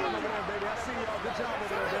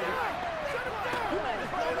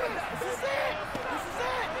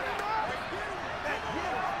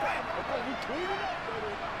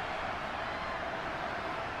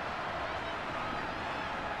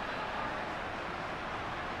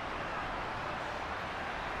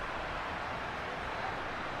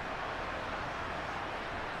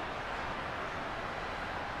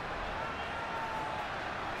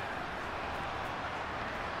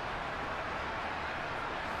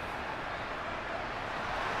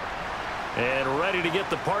 And ready to get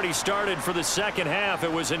the party started for the second half.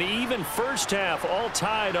 It was an even first half, all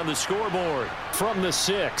tied on the scoreboard from the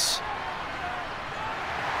 6.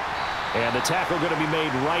 And the tackle going to be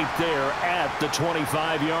made right there at the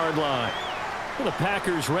 25-yard line. Well, the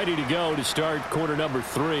Packers ready to go to start quarter number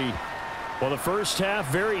 3. Well, the first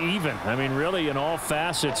half, very even. I mean, really, in all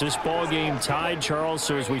facets, this ball game tied, Charles.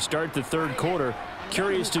 So as we start the third quarter,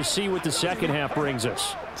 curious to see what the second half brings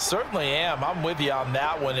us. Certainly am. I'm with you on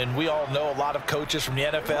that one. And we all know a lot of coaches from the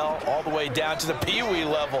NFL all the way down to the Pee Wee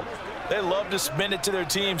level. They love to spin it to their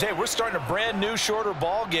teams. Hey, we're starting a brand new, shorter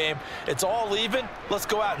ball game. It's all even. Let's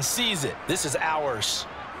go out and seize it. This is ours.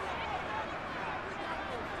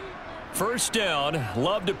 First down,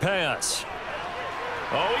 Love to pass.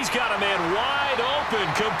 Oh, he's got a man wide open,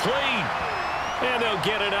 complete. And they'll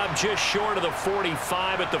get it up just short of the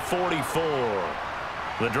 45 at the 44.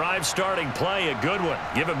 The drive starting play, a good one.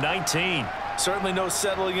 Give him 19. Certainly no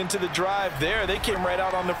settling into the drive there. They came right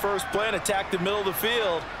out on the first play and attacked the middle of the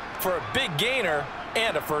field for a big gainer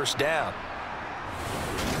and a first down.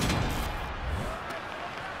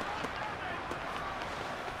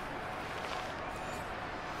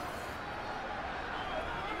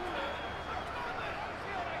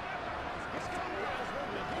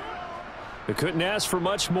 They couldn't ask for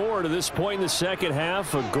much more to this point in the second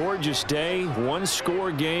half. A gorgeous day,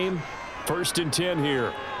 one-score game. 1st and 10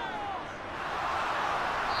 here.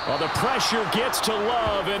 Well, the pressure gets to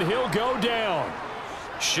Love, and he'll go down.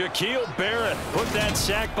 Shaquille Barrett put that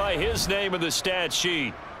sack by his name in the stat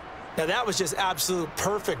sheet. Now, that was just absolute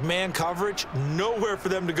perfect man coverage. Nowhere for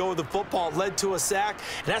them to go with the football. Led to a sack,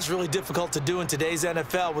 and that's really difficult to do in today's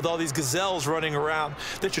NFL with all these gazelles running around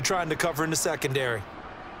that you're trying to cover in the secondary.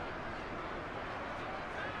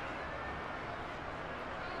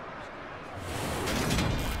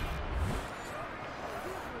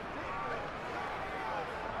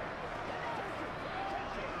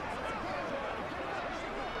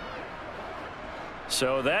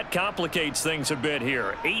 So that complicates things a bit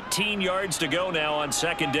here. 18 yards to go now on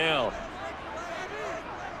second down.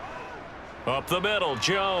 Up the middle,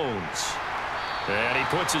 Jones. And he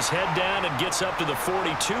puts his head down and gets up to the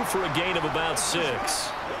 42 for a gain of about 6.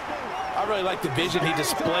 I really like the vision he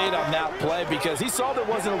displayed on that play because he saw there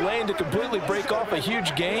wasn't a lane to completely break off a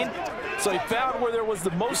huge gain. So he found where there was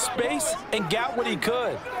the most space and got what he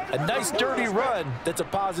could. A nice dirty run that's a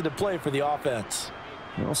positive play for the offense.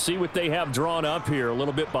 We'll see what they have drawn up here. A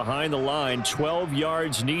little bit behind the line. 12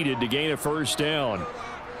 yards needed to gain a first down.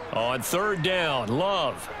 On third down,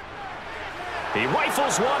 Love. He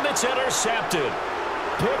rifles one that's intercepted.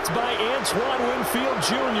 picked by Antoine Winfield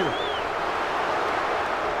Jr.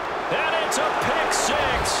 And it's a pick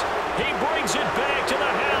six. He brings it back to the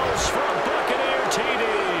house for a Buccaneer TD.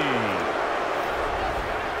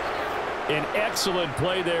 An excellent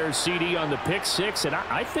play there, CD, on the pick six. And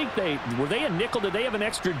I think were they a nickel? Did they have an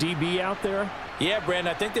extra DB out there? Yeah,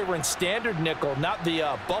 Brandon, I think they were in standard nickel, not the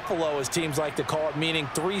Buffalo, as teams like to call it, meaning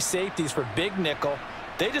 3 safeties for big nickel.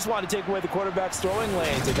 They just wanted to take away the quarterback's throwing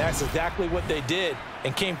lanes, and that's exactly what they did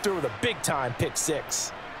and came through with a big-time pick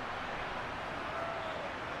six.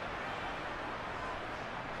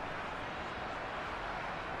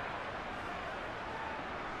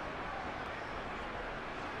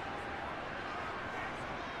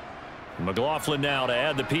 McLaughlin now to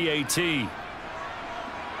add the PAT.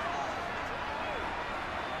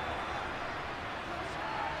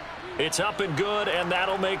 It's up and good, and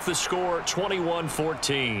that'll make the score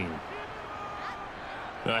 21-14.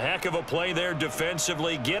 A heck of a play there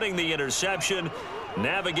defensively, getting the interception,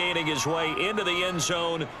 navigating his way into the end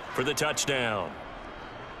zone for the touchdown.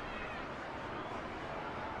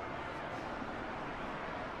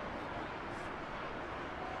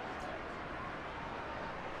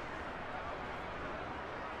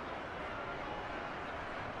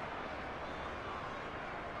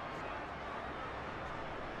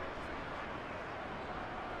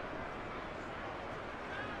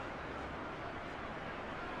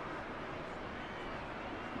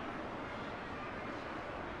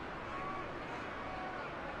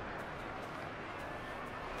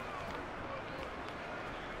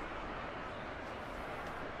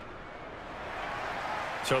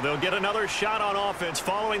 So they'll get another shot on offense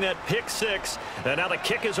following that pick six. And now the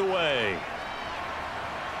kick is away.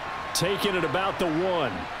 Taking it about the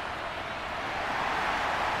 1.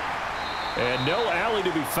 And no alley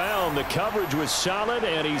to be found. The coverage was solid,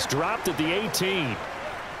 and he's dropped at the 18.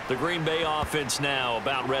 The Green Bay offense now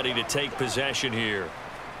about ready to take possession here.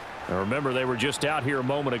 Now remember, they were just out here a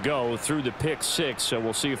moment ago through the pick six, so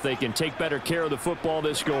we'll see if they can take better care of the football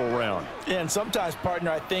this go-around. And sometimes,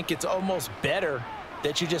 partner, I think it's almost better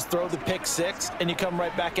that you just throw the pick six and you come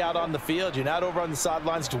right back out on the field. You're not over on the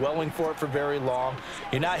sidelines dwelling for it for very long.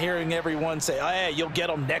 You're not hearing everyone say, oh, hey, you'll get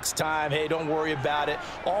them next time. Hey, don't worry about it.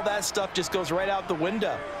 All that stuff just goes right out the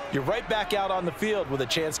window. You're right back out on the field with a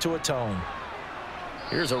chance to atone.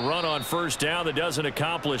 Here's a run on first down that doesn't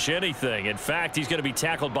accomplish anything. In fact, he's going to be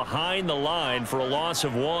tackled behind the line for a loss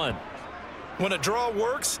of 1. When a draw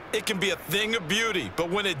works, it can be a thing of beauty. But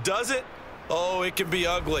when it doesn't, oh, it can be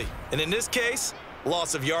ugly. And in this case,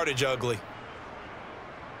 loss of yardage ugly.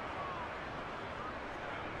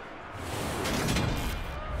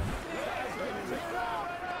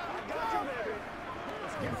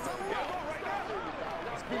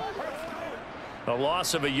 A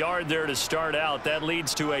loss of a yard there to start out. That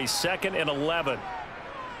leads to a 2nd and 11.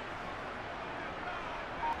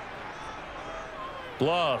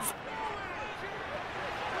 Love.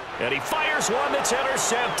 And he fires one that's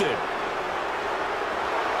intercepted.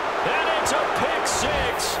 And it's a pick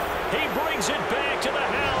six. He brings it back to the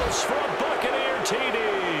house for a Buccaneer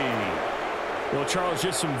TD. Well, Charles,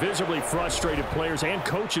 just some visibly frustrated players and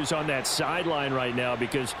coaches on that sideline right now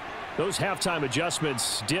because those halftime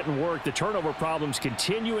adjustments didn't work. The turnover problems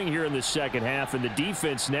continuing here in the second half, and the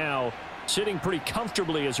defense now sitting pretty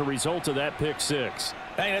comfortably as a result of that pick six.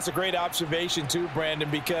 I think that's a great observation too, Brandon,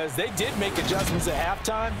 because they did make adjustments at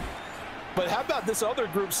halftime. But how about this other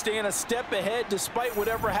group staying a step ahead despite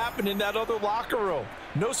whatever happened in that other locker room?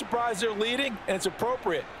 No surprise they're leading, and it's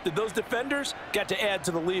appropriate that those defenders got to add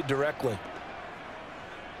to the lead directly.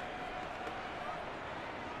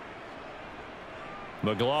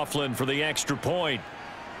 McLaughlin for the extra point.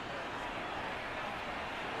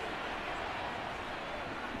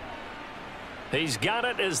 He's got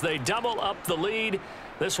it as they double up the lead.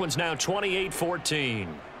 This one's now 28-14.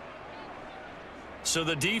 So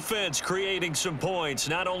the defense creating some points,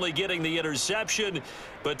 not only getting the interception,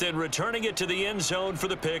 but then returning it to the end zone for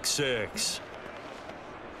the pick six.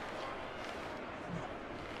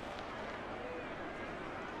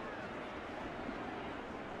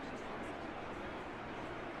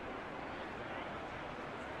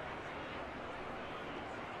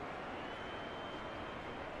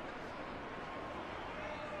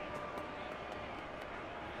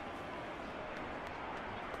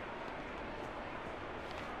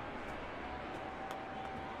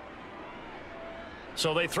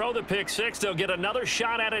 So they throw the pick six. They'll get another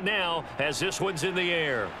shot at it now as this one's in the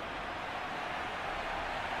air.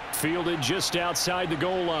 Fielded just outside the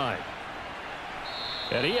goal line.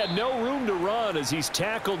 And he had no room to run as he's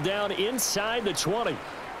tackled down inside the 20.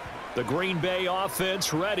 The Green Bay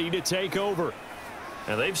offense ready to take over.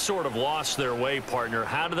 And they've sort of lost their way, partner.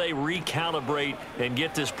 How do they recalibrate and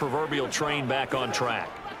get this proverbial train back on track?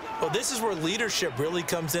 Well, this is where leadership really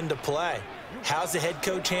comes into play. How's the head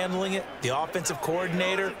coach handling it? The offensive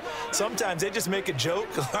coordinator? Sometimes they just make a joke.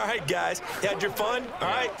 All right, guys, you had your fun? All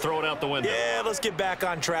right. Throw it out the window. Yeah, let's get back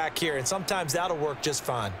on track here. And sometimes that'll work just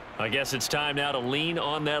fine. I guess it's time now to lean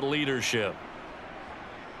on that leadership.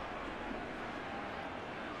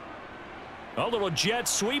 A little jet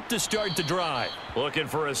sweep to start the drive. Looking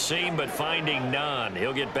for a seam, but finding none.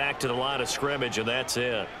 He'll get back to the line of scrimmage, and that's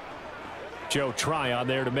it. Joe Tryon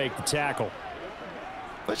there to make the tackle.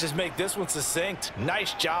 Let's just make this one succinct.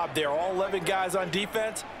 Nice job there. All 11 guys on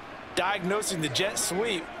defense, diagnosing the jet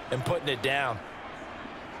sweep and putting it down.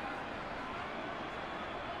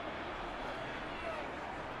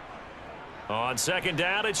 On second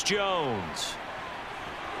down, it's Jones.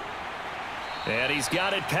 And he's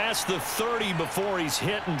got it past the 30 before he's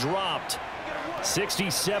hit and dropped.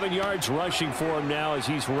 67 yards rushing for him now as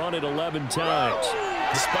he's run it 11 times.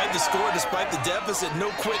 Despite the score, despite the deficit,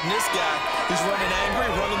 no quitting this guy. He's running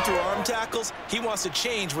angry, running through arm tackles. He wants to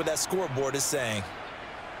change what that scoreboard is saying.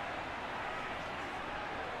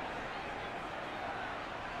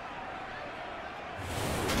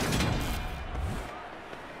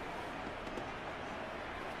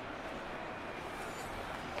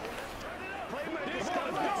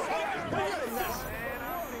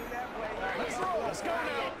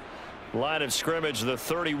 Line of scrimmage, the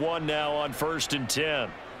 31 now on 1st and 10.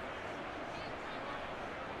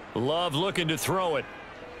 Love looking to throw it.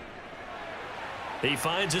 He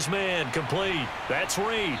finds his man, complete. That's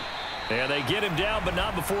Reed. And they get him down, but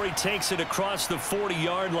not before he takes it across the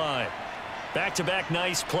 40-yard line. Back-to-back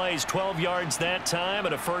nice plays, 12 yards that time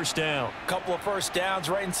and a first down. Couple of first downs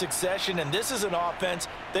right in succession, and this is an offense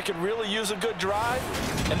that could really use a good drive,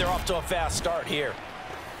 and they're off to a fast start here.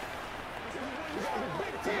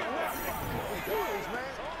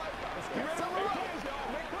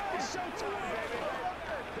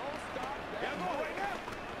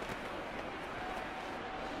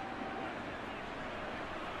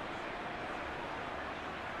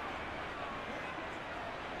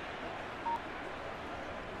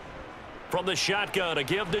 From the shotgun, a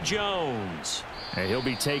give to Jones. And he'll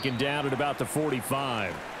be taken down at about the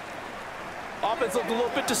 45. Offense looked a little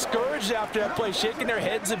bit discouraged after that play, shaking their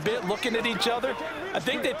heads a bit, looking at each other. I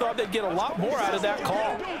think they thought they'd get a lot more out of that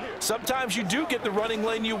call. Sometimes you do get the running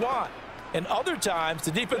lane you want. And other times,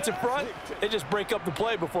 the defensive front, they just break up the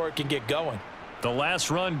play before it can get going. The last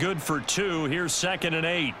run good for 2. Here's 2nd and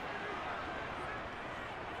 8.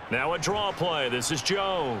 Now a draw play. This is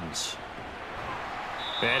Jones.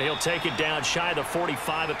 And he'll take it down shy of the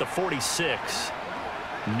 45 at the 46.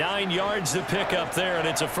 9 yards to pick up there, and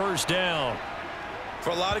it's a first down.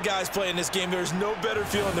 For a lot of guys playing this game, there's no better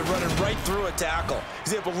feeling than running right through a tackle.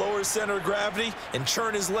 He's able to lower his center of gravity and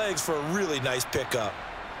churn his legs for a really nice pickup.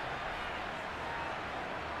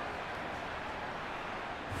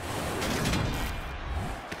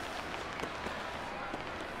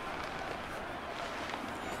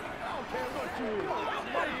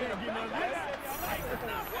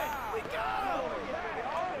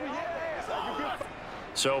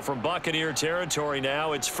 So from Buccaneer territory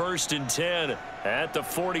now, it's 1st and 10 at the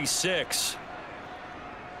 46.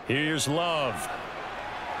 Here's Love.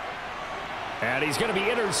 And he's going to be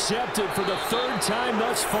intercepted for the 3rd time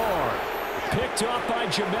thus far. Picked off by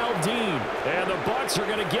Jamel Dean. And the Bucs are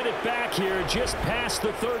going to get it back here just past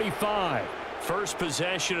the 35. First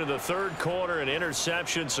possession of the 3rd quarter, an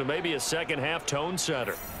interception, so maybe a second-half tone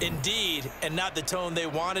setter. Indeed, and not the tone they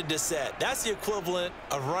wanted to set. That's the equivalent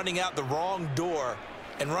of running out the wrong door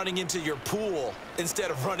and running into your pool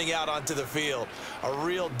instead of running out onto the field. A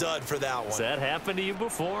real dud for that one. Has that happened to you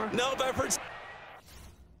before? No, but I've heard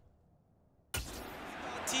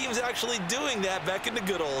teams actually doing that back in the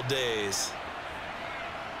good old days.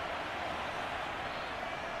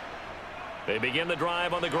 They begin the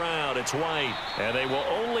drive on the ground. It's White, and they will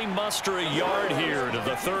only muster a yard here to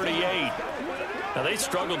the 38. Now, they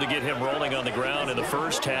struggled to get him rolling on the ground in the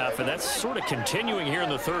first half, and that's sort of continuing here in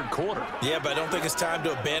the 3rd quarter. Yeah, but I don't think it's time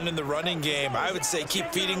to abandon the running game. I would say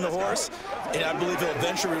keep feeding the horse, and I believe he'll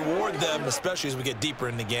eventually reward them, especially as we get deeper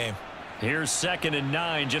in the game. Here's 2nd and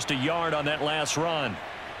 9, just a yard on that last run.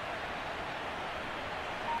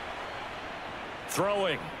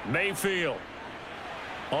 Throwing, Mayfield.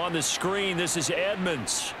 On the screen, this is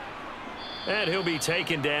Edmonds. And he'll be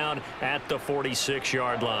taken down at the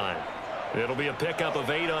 46-yard line. It'll be a pickup of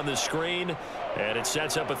 8 on the screen, and it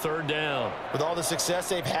sets up a 3rd down. With all the success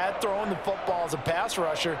they've had throwing the football as a pass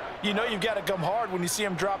rusher, you know you've got to come hard when you see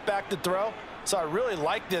him drop back to throw. So I really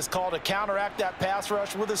like this call to counteract that pass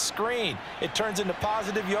rush with a screen. It turns into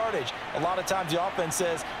positive yardage. A lot of times the offense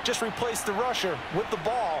says, just replace the rusher with the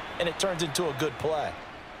ball, and it turns into a good play.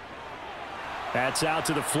 That's out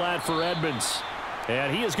to the flat for Edmonds.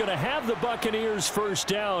 And he is going to have the Buccaneers first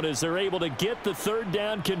down as they're able to get the third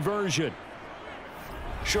down conversion.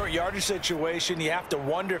 Short yardage situation, you have to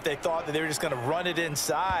wonder if they thought that they were just going to run it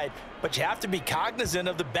inside. But you have to be cognizant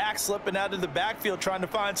of the back slipping out of the backfield trying to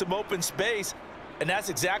find some open space. And that's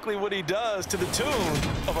exactly what he does to the tune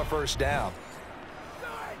of a first down.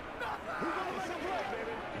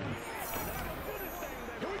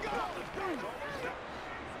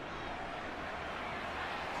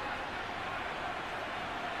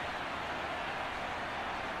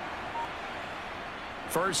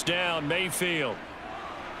 First down, Mayfield.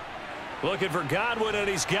 Looking for Godwin, and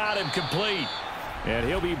he's got him complete. And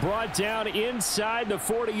he'll be brought down inside the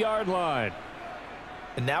 40-yard line.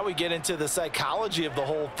 And now we get into the psychology of the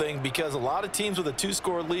whole thing, because a lot of teams with a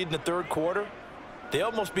 2-score lead in the third quarter, they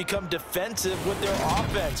almost become defensive with their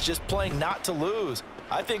offense, just playing not to lose.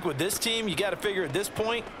 I think with this team, you got to figure at this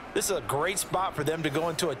point, this is a great spot for them to go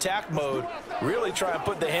into attack mode, really try and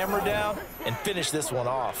put the hammer down and finish this one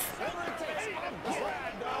off.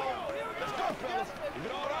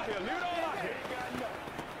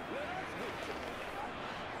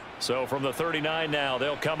 So from the 39 now,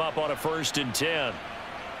 they'll come up on a 1st and 10.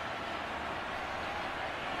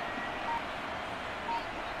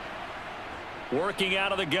 Working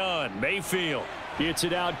out of the gun, Mayfield. Gets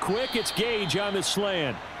it out quick. It's Gage on the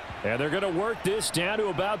slant. And they're going to work this down to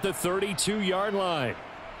about the 32-yard line.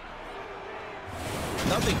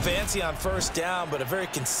 Nothing fancy on first down, but a very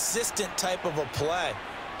consistent type of a play.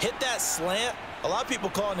 Hit that slant. A lot of people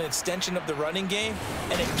call it an extension of the running game,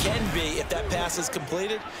 and it can be if that pass is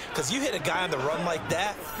completed, because you hit a guy on the run like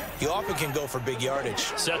that, you often can go for big yardage.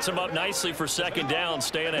 Sets him up nicely for second down,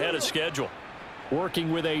 staying ahead of schedule.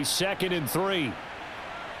 Working with a 2nd and 3.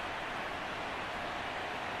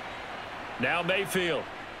 Now Mayfield.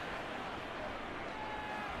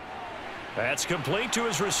 That's complete to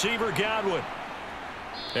his receiver, Godwin.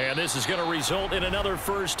 And this is going to result in another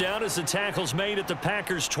first down as the tackle's made at the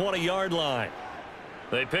Packers' 20-yard line.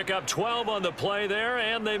 They pick up 12 on the play there,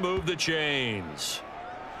 and they move the chains.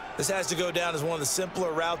 This has to go down as one of the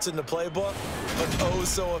simpler routes in the playbook, but oh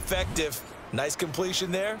so effective. Nice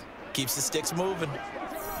completion there. Keeps the sticks moving.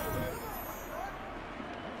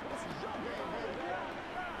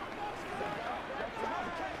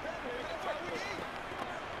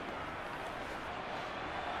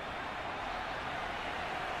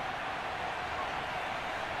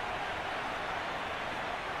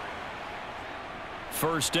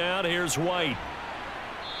 First down, here's White.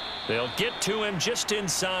 They'll get to him just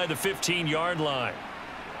inside the 15-yard line.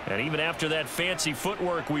 And even after that fancy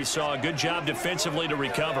footwork we saw, a good job defensively to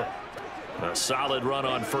recover. A solid run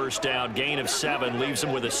on first down. Gain of 7 leaves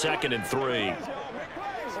him with a 2nd and 3.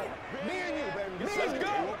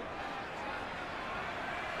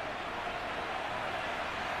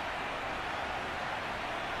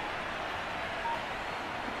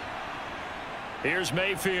 Here's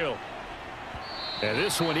Mayfield. And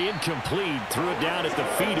this one incomplete. Threw it down at the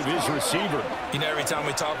feet of his receiver. You know, every time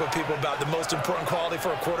we talk with people about the most important quality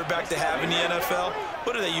for a quarterback to have in the NFL,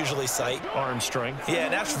 what do they usually cite? Arm strength. Yeah,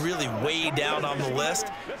 and that's really way down on the list.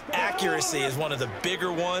 Accuracy is one of the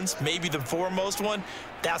bigger ones, maybe the foremost one.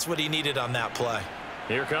 That's what he needed on that play.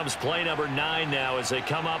 Here comes play number 9 now as they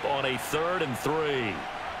come up on a 3rd and 3.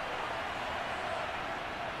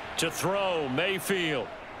 To throw, Mayfield.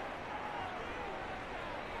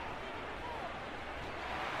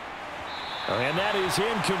 And that is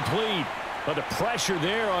incomplete. But the pressure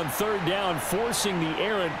there on 3rd down, forcing the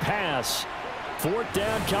errant pass. 4th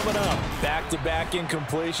down coming up. Back-to-back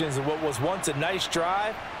incompletions, and what was once a nice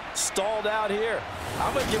drive stalled out here.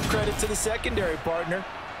 I'm going to give credit to the secondary partner.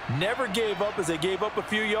 Never gave up as they gave up a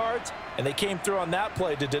few yards, and they came through on that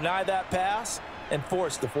play to deny that pass and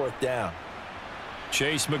force the 4th down.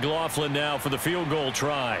 Chase McLaughlin now for the field goal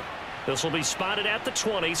try. This will be spotted at the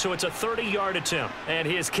 20, so it's a 30-yard attempt. And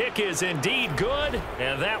his kick is indeed good,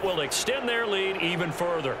 and that will extend their lead even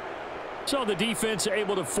further. So the defense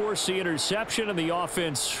able to force the interception, and the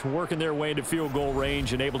offense working their way into field goal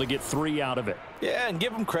range and able to get 3 out of it. Yeah, and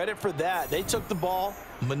give them credit for that. They took the ball,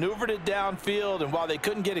 maneuvered it downfield, and while they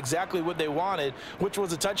couldn't get exactly what they wanted, which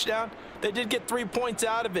was a touchdown, they did get 3 points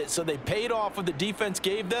out of it, so they paid off what the defense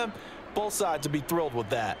gave them. Both sides will be thrilled with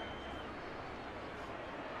that.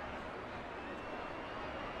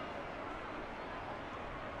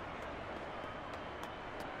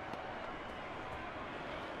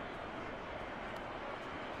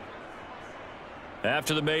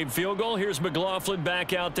 After the made field goal, here's McLaughlin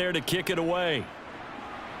back out there to kick it away.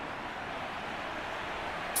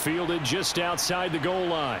 Fielded just outside the goal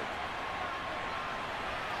line.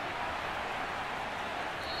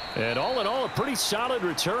 And all in all, a pretty solid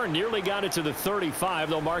return. Nearly got it to the 35.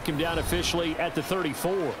 They'll mark him down officially at the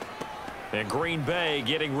 34. And Green Bay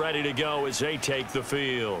getting ready to go as they take the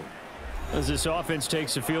field. As this offense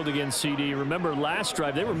takes the field against CD, remember last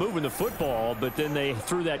drive they were moving the football, but then they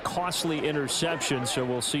threw that costly interception, so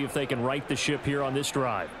we'll see if they can right the ship here on this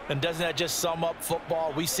drive. And doesn't that just sum up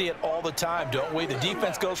football? We see it all the time, don't we? The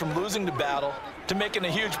defense goes from losing the battle to making a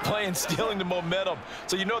huge play and stealing the momentum.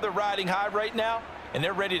 So you know they're riding high right now, and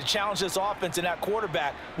they're ready to challenge this offense and that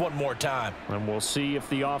quarterback one more time. And we'll see if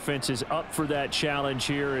the offense is up for that challenge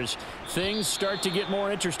here as things start to get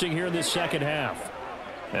more interesting here in this second half.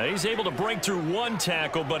 Now he's able to break through one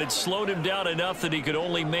tackle, but it slowed him down enough that he could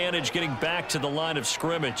only manage getting back to the line of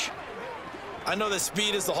scrimmage. I know that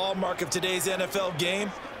speed is the hallmark of today's NFL game,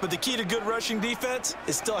 but the key to good rushing defense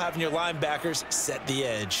is still having your linebackers set the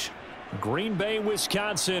edge. Green Bay,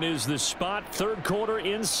 Wisconsin is the spot. Third quarter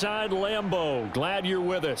inside Lambeau. Glad you're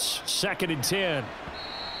with us. 2nd and 10.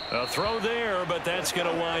 A throw there, but that's going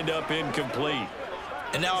to wind up incomplete.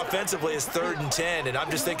 And now offensively it's 3rd and 10, and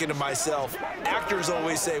I'm just thinking to myself, actors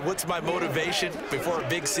always say, what's my motivation before a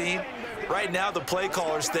big scene? Right now the play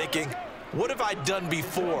caller's thinking, what have I done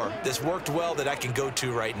before that's worked well that I can go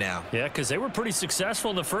to right now? Yeah, because they were pretty successful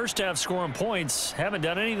in the first half scoring points. Haven't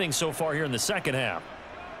done anything so far here in the second half.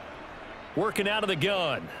 Working out of the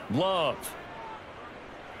gun. Love.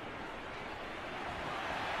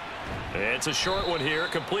 It's a short one here,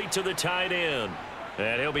 complete to the tight end.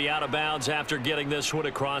 And he'll be out of bounds after getting this one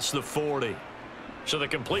across the 40. So the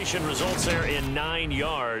completion results there in 9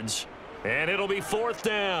 yards. And it'll be 4th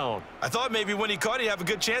down. I thought maybe when he caught it, he'd have a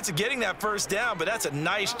good chance of getting that first down, but that's a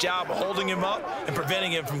nice job of holding him up and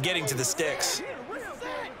preventing him from getting to the sticks.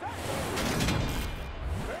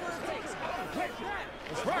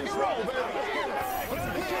 Rock and roll, baby.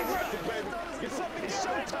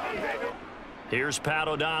 Here's Pat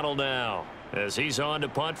O'Donnell now as he's on to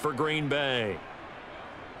punt for Green Bay.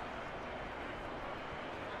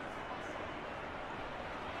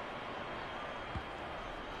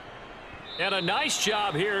 And a nice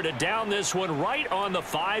job here to down this one right on the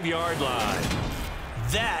 5-yard line.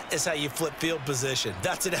 That is how you flip field position.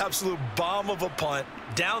 That's an absolute bomb of a punt.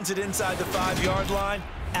 Downs it inside the 5-yard line.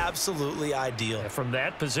 Absolutely ideal. From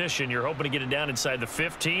that position, you're hoping to get it down inside the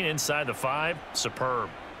 15, inside the 5. Superb.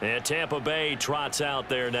 And Tampa Bay trots out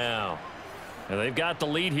there now. And they've got the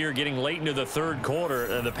lead here getting late into the 3rd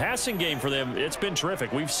quarter. The passing game for them, it's been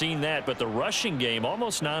terrific. We've seen that, but the rushing game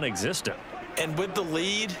almost non-existent. And with the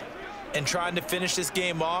lead and trying to finish this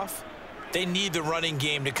game off, they need the running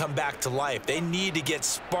game to come back to life. They need to get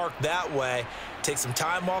sparked that way, take some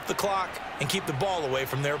time off the clock, and keep the ball away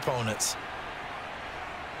from their opponents.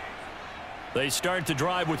 They start to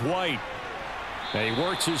drive with White. And he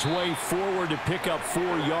works his way forward to pick up 4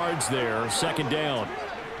 yards there. 2nd down.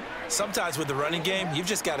 Sometimes with the running game, you've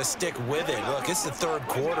just got to stick with it. Look, it's the 3rd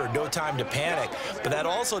quarter, no time to panic. But that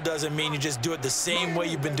also doesn't mean you just do it the same way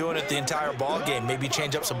you've been doing it the entire ball game. Maybe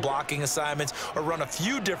change up some blocking assignments or run a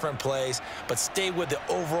few different plays, but stay with the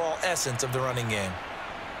overall essence of the running game.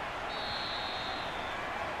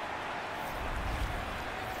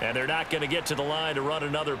 And they're not going to get to the line to run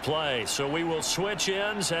another play. So we will switch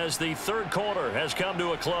ends as the 3rd quarter has come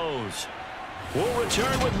to a close. We'll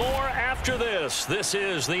return with more after this. This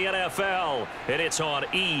is the NFL, and it's on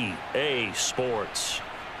EA Sports.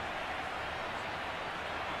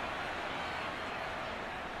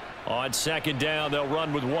 On 2nd down, they'll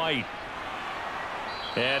run with White.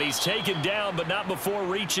 And he's taken down, but not before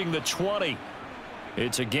reaching the 20.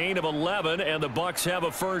 It's a gain of 11, and the Bucs have a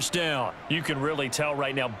 1st down. You can really tell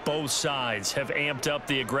right now both sides have amped up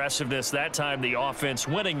the aggressiveness. That time the offense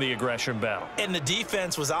winning the aggression battle. And the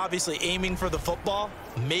defense was obviously aiming for the football,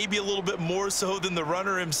 maybe a little bit more so than the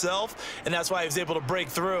runner himself, and that's why he was able to break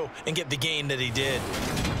through and get the gain that he did.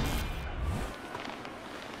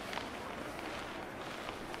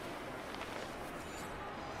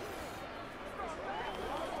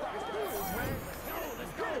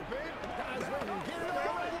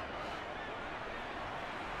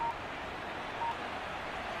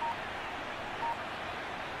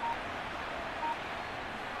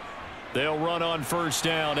 They'll run on 1st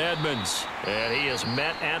down, Edmonds. And he is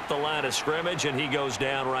met at the line of scrimmage, and he goes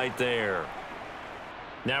down right there.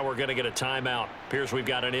 Now we're going to get a timeout. Appears we've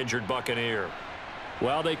got an injured Buccaneer.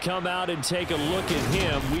 While they come out and take a look at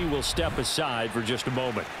him, we will step aside for just a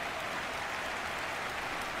moment.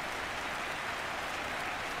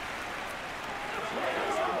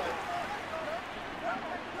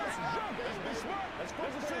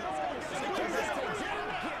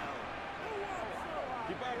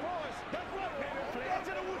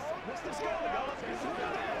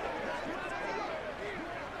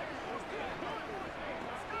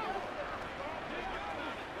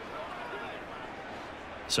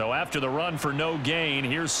 So after the run for no gain,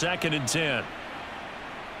 here's 2nd and 10.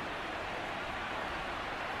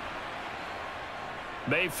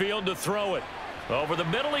 Mayfield to throw it. Over the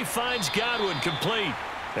middle, he finds Godwin, complete.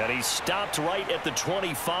 And he stopped right at the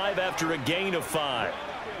 25 after a gain of 5.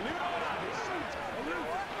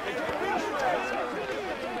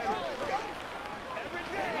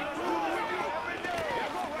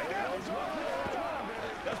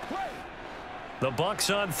 The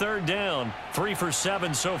Bucs on 3rd down, 3 for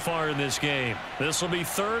 7 so far in this game. This will be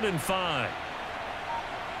 3rd and 5.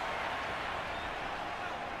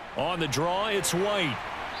 On the draw, it's White.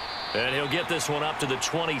 And he'll get this one up to the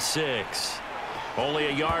 26. Only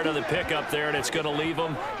a yard on the pickup there, and it's going to leave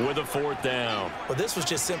him with a 4th down. Well, this was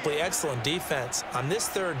just simply excellent defense. On this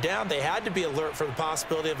 3rd down, they had to be alert for the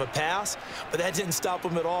possibility of a pass, but that didn't stop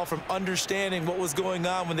them at all from understanding what was going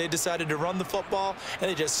on when they decided to run the football,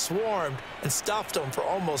 and they just swarmed and stuffed them for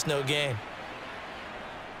almost no gain.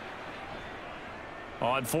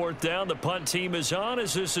 On 4th down, the punt team is on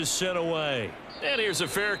as this is sent away. And here's a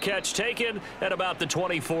fair catch taken at about the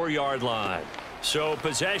 24-yard line. So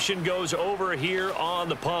possession goes over here on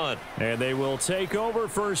the punt. And they will take over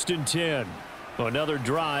 1st and 10. Another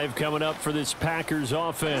drive coming up for this Packers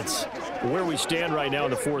offense. Where we stand right now in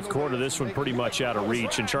the 4th quarter, this one pretty much out of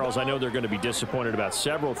reach. And, Charles, I know they're going to be disappointed about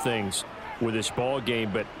several things with this ball game,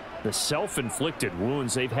 but the self-inflicted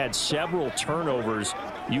wounds, they've had several turnovers.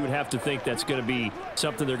 You would have to think that's going to be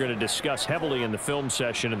something they're going to discuss heavily in the film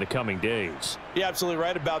session in the coming days. You're absolutely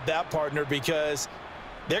right about that, partner, because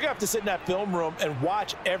they're going to have to sit in that film room and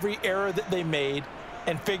watch every error that they made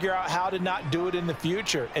and figure out how to not do it in the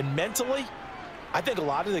future. And mentally, I think a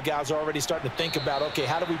lot of the guys are already starting to think about, okay,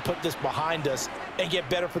 how do we put this behind us and get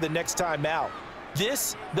better for the next time out?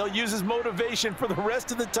 This, they'll use as motivation for the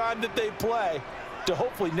rest of the time that they play to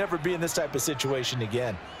hopefully never be in this type of situation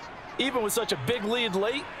again. Even with such a big lead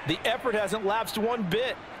late, the effort hasn't lapsed one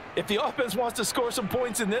bit. If the offense wants to score some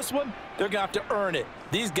points in this one, they're going to have to earn it.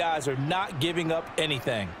 These guys are not giving up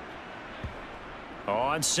anything.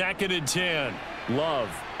 On 2nd and 10, Love.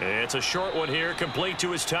 It's a short one here, complete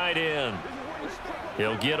to his tight end.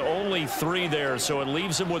 He'll get only 3 there, so it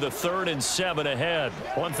leaves him with a 3rd and 7 ahead.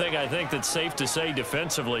 One thing I think that's safe to say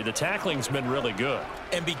defensively, the tackling's been really good.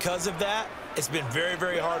 And because of that, it's been very,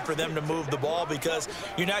 very hard for them to move the ball because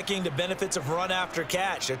you're not getting the benefits of run after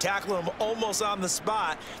catch. They're tackling them almost on the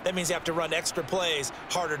spot. That means you have to run extra plays,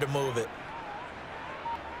 harder to move it.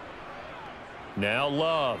 Now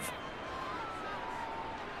Love.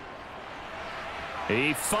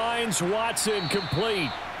 He finds Watson,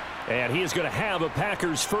 complete. And he is going to have a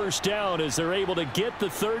Packers 1st down as they're able to get the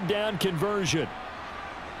 3rd down conversion.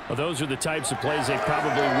 Well, those are the types of plays they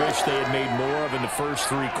probably wish they had made more of in the first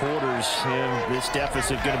 3 quarters. And this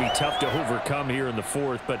deficit going to be tough to overcome here in the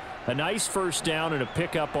 4th. But a nice 1st down and a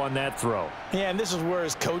pickup on that throw. Yeah, and this is where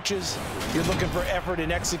as coaches, you're looking for effort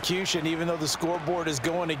and execution. Even though the scoreboard is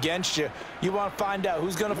going against you, you want to find out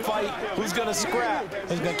who's going to fight, who's going to scrap,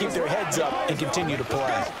 who's going to keep their heads up and continue to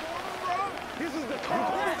play.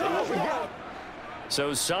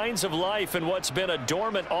 So signs of life in what's been a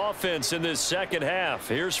dormant offense in this 2nd half.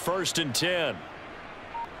 Here's 1st and 10.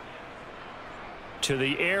 To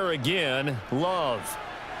the air again, Love.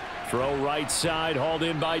 Throw right side, hauled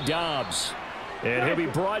in by Dobbs. And he'll be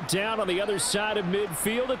brought down on the other side of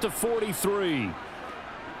midfield at the 43.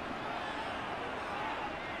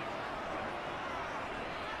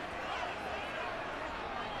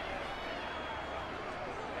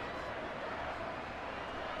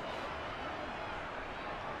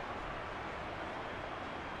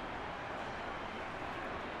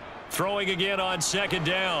 Throwing again on 2nd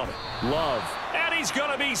down. Love. And he's going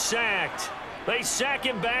to be sacked. They sack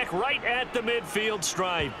him back right at the midfield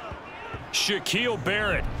stripe. Shaquille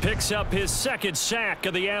Barrett picks up his 2nd sack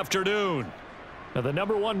of the afternoon. Now, the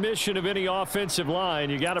 #1 mission of any offensive line,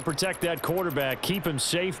 you got to protect that quarterback, keep him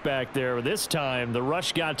safe back there. This time, the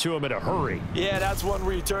rush got to him in a hurry. Yeah, that's one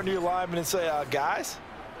where you turn to your lineman and say, guys,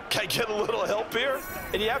 can I get a little help here?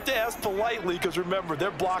 And you have to ask politely because, remember,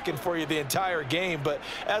 they're blocking for you the entire game. But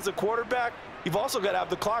as a quarterback, you've also got to have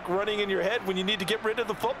the clock running in your head when you need to get rid of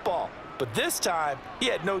the football. But this time, he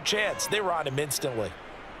had no chance. They were on him instantly.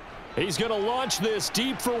 He's going to launch this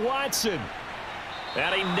deep for Watson.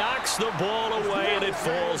 And he knocks the ball away, and it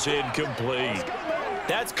falls incomplete.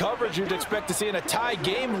 That's coverage you'd expect to see in a tie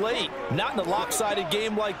game late. Not in a lopsided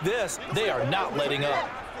game like this. They are not letting up.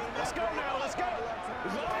 Let's go now, let's go.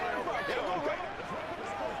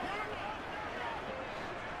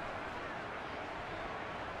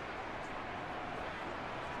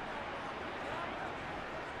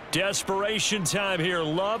 Desperation time here.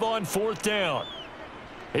 Love on 4th down.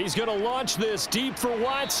 He's going to launch this deep for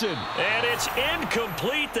Watson. And it's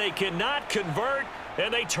incomplete. They cannot convert,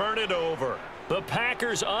 and they turn it over. The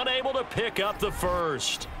Packers unable to pick up the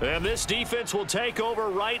first. And this defense will take over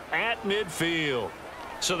right at midfield.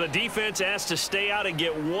 So the defense has to stay out and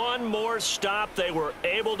get one more stop. They were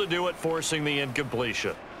able to do it, forcing the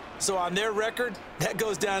incompletion. So on their record, that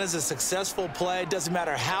goes down as a successful play. Doesn't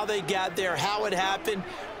matter how they got there, how it happened.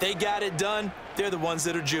 They got it done. They're the ones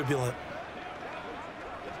that are jubilant.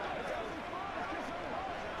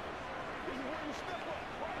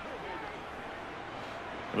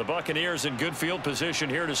 The Buccaneers in good field position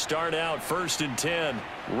here to start out. 1st and 10,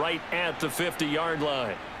 right at the 50-yard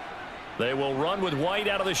line. They will run with White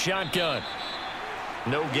out of the shotgun.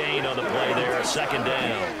 No gain on the play there, 2nd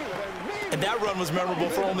down. And that run was memorable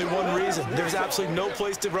for only one reason. There's absolutely no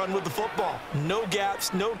place to run with the football. No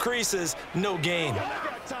gaps, no creases, no gain.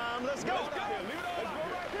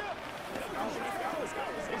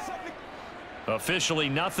 Officially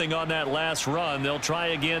nothing on that last run. They'll try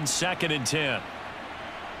again, 2nd and 10.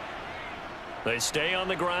 They stay on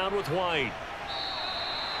the ground with White.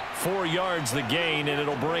 4 yards the gain, and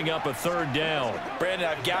it'll bring up a 3rd down. Brandon,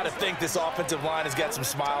 I've got to think this offensive line has got some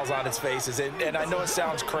smiles on its faces. And I know it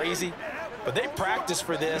sounds crazy, but they practiced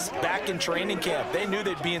for this back in training camp. They knew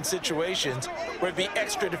they'd be in situations where there'd be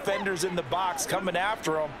extra defenders in the box coming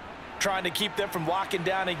after them, trying to keep them from locking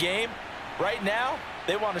down a game. Right now,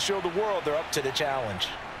 they want to show the world they're up to the challenge.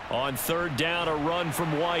 On 3rd down, a run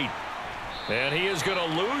from White. And he is going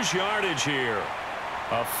to lose yardage here.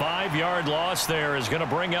 A 5-yard loss there is going to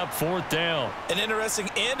bring up 4th down. An interesting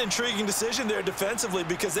and intriguing decision there defensively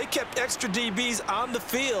because they kept extra DBs on the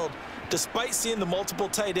field despite seeing the multiple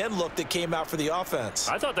tight end look that came out for the offense.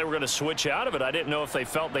 I thought they were going to switch out of it. I didn't know if they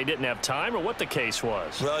felt they didn't have time or what the case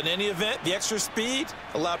was. Well, in any event, the extra speed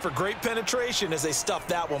allowed for great penetration as they stuffed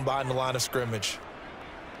that one behind the line of scrimmage.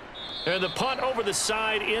 And the punt over the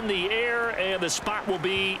side in the air, and the spot will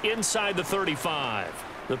be inside the 35.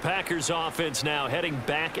 The Packers offense now heading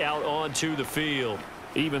back out onto the field.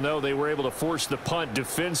 Even though they were able to force the punt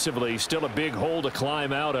defensively, still a big hole to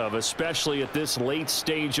climb out of, especially at this late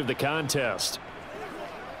stage of the contest.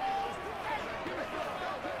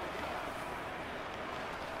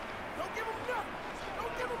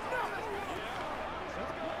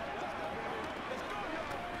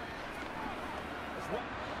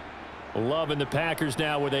 Love and the Packers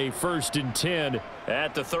now with a 1st and 10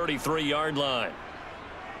 at the 33-yard line.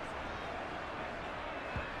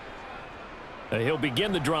 He'll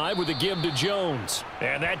begin the drive with a give to Jones.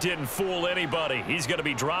 And that didn't fool anybody. He's going to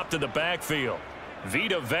be dropped in the backfield.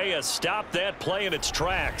 Vita Vea stopped that play in its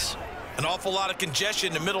tracks. An awful lot of congestion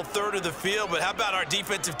in the middle third of the field, but how about our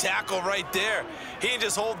defensive tackle right there? He didn't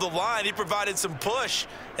just hold the line. He provided some push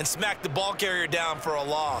and smacked the ball carrier down for a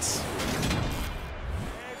loss.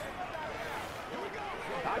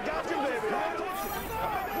 I got you, baby.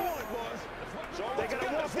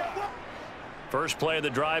 First play of the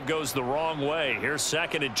drive goes the wrong way. Here's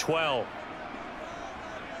 2nd and 12.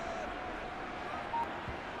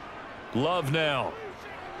 Love now.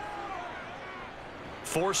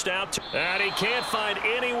 Forced out. And he can't find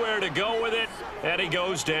anywhere to go with it. And he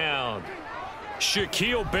goes down.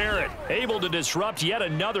 Shaquille Barrett able to disrupt yet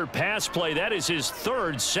another pass play. That is his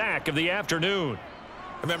 3rd sack of the afternoon.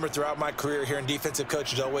 I remember throughout my career hearing defensive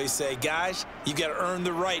coaches always say, guys, you got to earn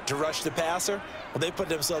the right to rush the passer. Well, they put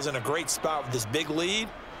themselves in a great spot with this big lead,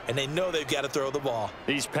 and they know they've got to throw the ball.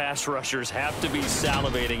 These pass rushers have to be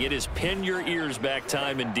salivating. It is pin your ears back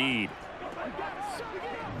time indeed.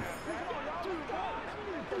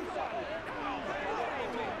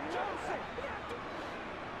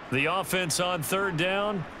 The offense on 3rd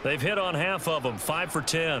down, they've hit on half of them, 5 for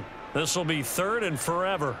 10. This will be 3rd and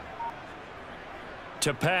forever.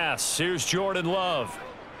 To pass, here's Jordan Love.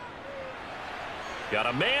 Got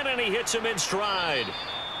a man, and he hits him in stride.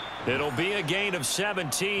 It'll be a gain of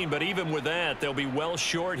 17, but even with that, they'll be well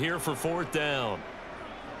short here for 4th down.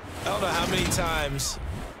 I don't know how many times,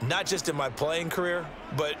 not just in my playing career,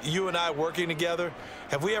 but you and I working together,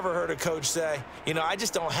 have we ever heard a coach say, you know, I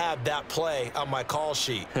just don't have that play on my call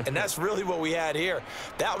sheet. And that's really what we had here.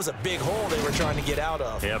 That was a big hole they were trying to get out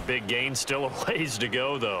of. Yeah, big gain, still a ways to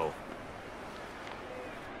go, though.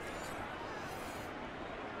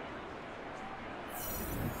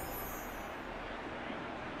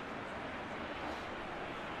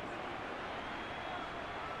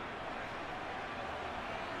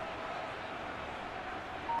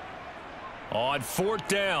 On 4th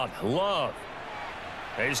down, Love.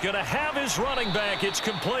 He's going to have his running back. It's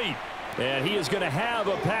complete. And he is going to have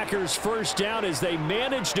a Packers first down as they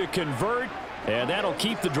manage to convert. And that'll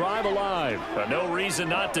keep the drive alive. No reason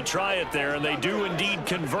not to try it there, and they do indeed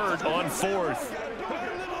convert on 4th.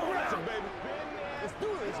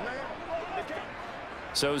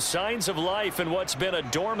 So signs of life in what's been a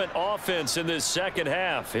dormant offense in this second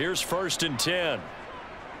half. Here's 1st and 10.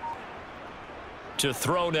 To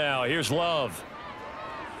throw now. Here's Love.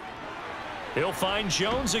 He'll find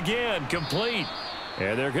Jones again, complete.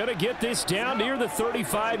 And they're going to get this down near the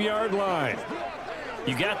 35-yard line.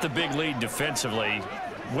 You got the big lead defensively.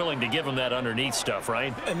 Willing to give them that underneath stuff,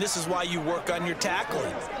 right? And this is why you work on your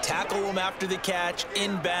tackling. Tackle them after the catch,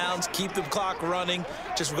 inbounds, keep the clock running.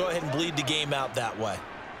 Just go ahead and bleed the game out that way.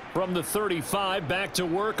 From the 35, back to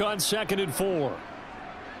work on 2nd and 4.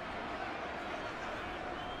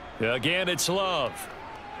 Again, it's Love.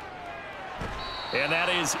 And that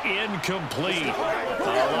is incomplete.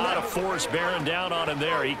 A lot of force bearing down on him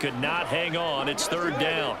there. He could not hang on. It's 3rd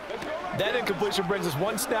down. That incompletion brings us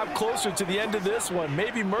one snap closer to the end of this one.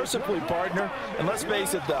 Maybe mercifully, partner. And let's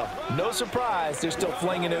face it, though, no surprise, they're still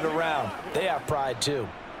flinging it around. They have pride, too.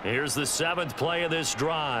 Here's the 7th play of this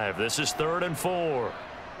drive. This is 3rd and 4.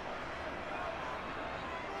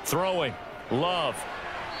 Throwing. Love.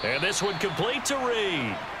 And this one complete to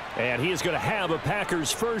Reed. And he is going to have a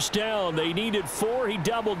Packers first down. They needed 4. He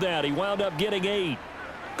doubled that. He wound up getting 8.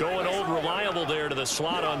 Going old reliable there to the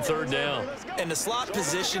slot on 3rd down. And the slot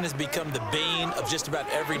position has become the bane of just about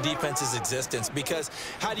every defense's existence, because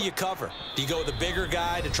how do you cover? Do you go with a bigger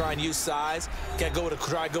guy to try and use size? Can I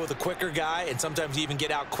try to go with a quicker guy, and sometimes you even get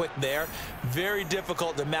out quick there? Very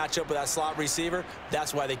difficult to match up with that slot receiver.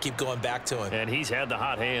 That's why they keep going back to him. And he's had the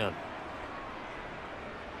hot hand.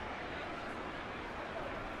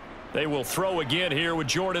 They will throw again here with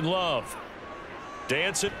Jordan Love.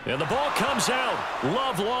 Dancing, and the ball comes out.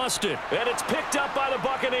 Love lost it, and it's picked up by the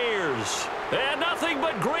Buccaneers. And nothing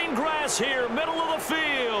but green grass here, middle of the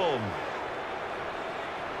field.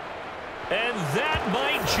 And that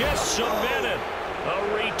might just cement it. A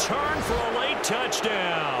return for a late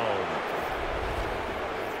touchdown.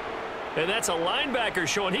 And that's a linebacker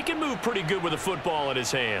showing he can move pretty good with a football in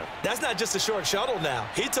his hand. That's not just a short shuttle now.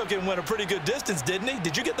 He took it and went a pretty good distance, didn't he?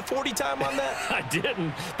 Did you get the 40 time on that? I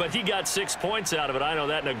didn't, but he got 6 points out of it. I know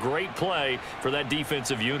that in a great play for that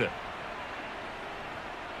defensive unit.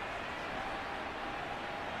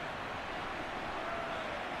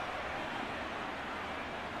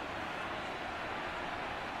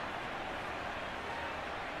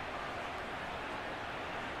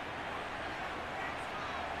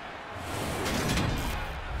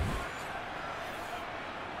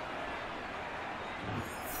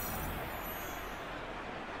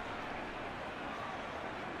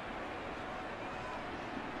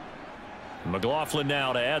 McLaughlin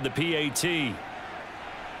now to add the PAT. And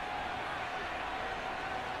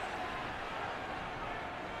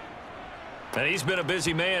he's been a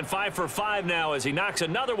busy man, 5 for 5 now as he knocks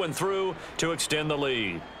another one through to extend the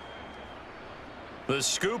lead. The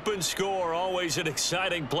scoop and score, always an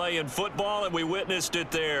exciting play in football, and we witnessed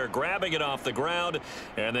it there, grabbing it off the ground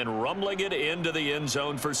and then rumbling it into the end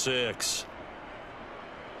zone for 6.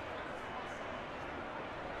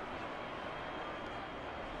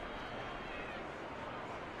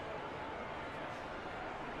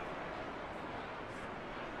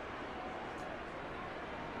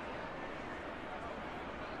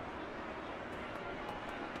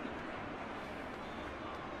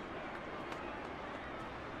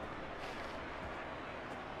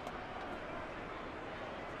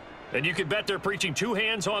 And you can bet they're preaching 2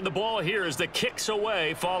 hands on the ball here as the kick's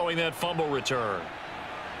away following that fumble return.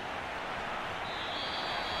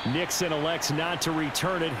 Nixon elects not to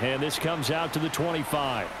return it, and this comes out to the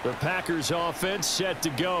 25. The Packers offense set to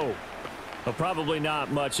go. Well, probably not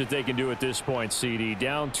much that they can do at this point, CD.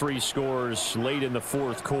 Down 3 scores late in the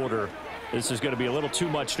 4th quarter. This is going to be a little too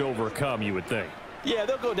much to overcome, you would think. Yeah,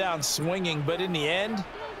 they'll go down swinging, but in the end,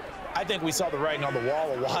 I think we saw the writing on the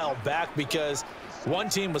wall a while back, because one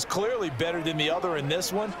team was clearly better than the other in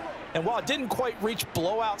this one. And while it didn't quite reach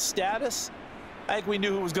blowout status, I think we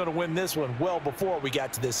knew who was going to win this one well before we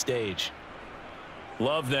got to this stage.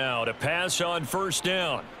 Love now to pass on 1st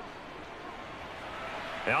down.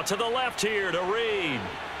 Out to the left here to Reed.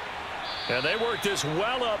 And they work this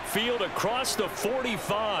well upfield across the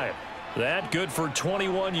 45. That good for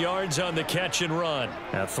 21 yards on the catch and run.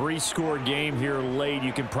 A 3-score game here late.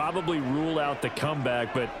 You can probably rule out the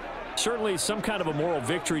comeback, but certainly some kind of a moral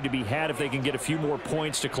victory to be had if they can get a few more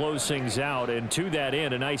points to close things out. And to that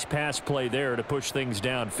end, a nice pass play there to push things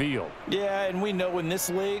downfield. Yeah, and we know in this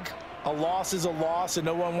league, A loss is a loss, and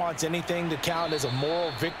no one wants anything to count as a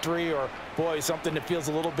moral victory or, boy, something that feels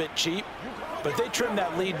a little bit cheap. But if they trim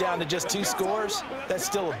that lead down to just 2 scores, that's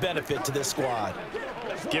still a benefit to this squad.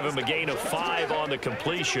 Give him a gain of 5 on the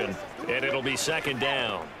completion, and it'll be 2nd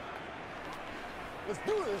down. Let's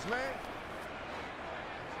do this, man.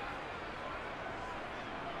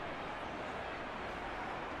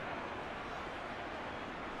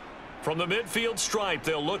 From the midfield stripe,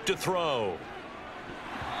 they'll look to throw.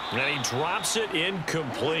 And he drops it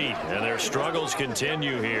incomplete, and their struggles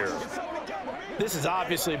continue here. This has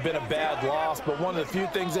obviously been a bad loss, but one of the few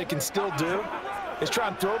things they can still do is try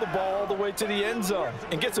and throw the ball all the way to the end zone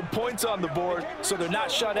and get some points on the board so they're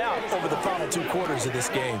not shut out over the final 2 quarters of this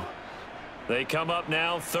game. They come up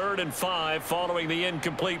now 3rd and 5 following the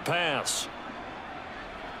incomplete pass.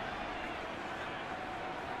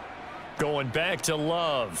 Going back to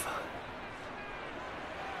Love.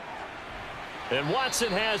 And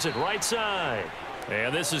Watson has it right side.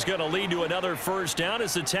 And this is going to lead to another 1st down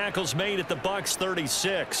as the tackle's made at the Bucs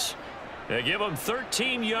 36. They give them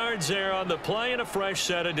 13 yards there on the play and a fresh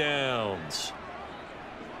set of downs.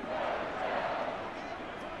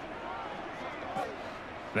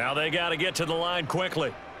 Now they got to get to the line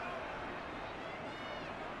quickly.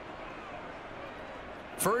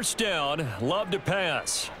 1st down, Love to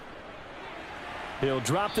pass. He'll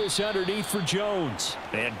drop this underneath for Jones.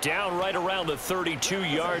 And down right around the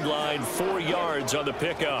 32-yard line, 4 yards on the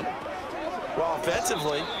pickup. Well,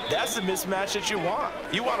 offensively, that's the mismatch that you want.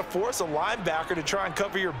 You want to force a linebacker to try and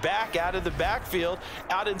cover your back out of the backfield,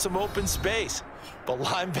 out in some open space. But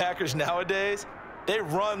linebackers nowadays, they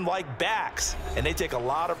run like backs, and they take a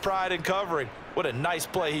lot of pride in covering. What a nice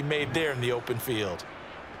play he made there in the open field.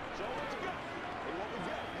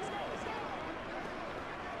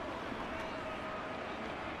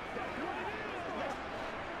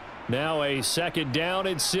 Now a 2nd down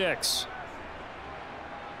and 6.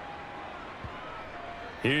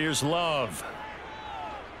 Here's Love.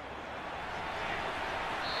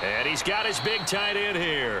 And he's got his big tight end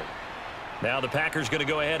here. Now the Packers going to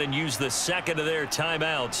go ahead and use the 2nd of their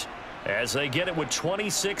timeouts as they get it with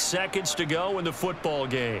 26 seconds to go in the football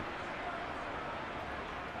game.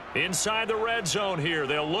 Inside the red zone here,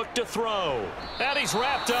 they'll look to throw. And he's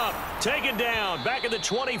wrapped up, taken down, back at the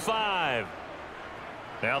 25.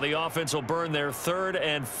 Now the offense will burn their 3rd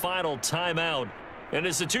and final timeout. And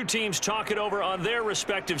as the 2 teams talk it over on their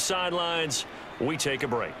respective sidelines, we take a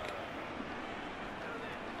break.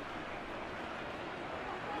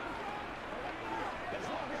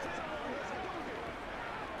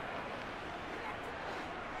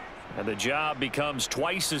 And the job becomes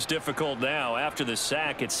twice as difficult now. After the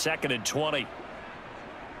sack, it's 2nd and 20.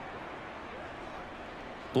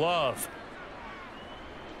 Love.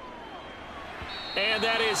 And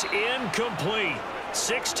that is incomplete.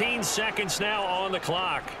 16 seconds now on the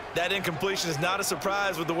clock. That incompletion is not a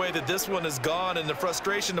surprise with the way that this one has gone, and the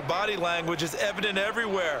frustration of body language is evident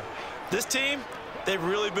everywhere. This team, they've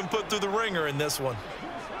really been put through the ringer in this one.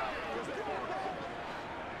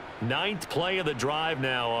 9th play of the drive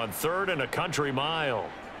now on 3rd and a country mile.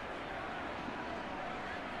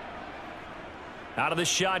 Out of the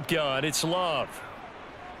shotgun, it's Love.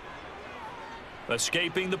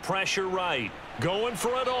 Escaping the pressure right. Going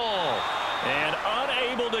for it all. And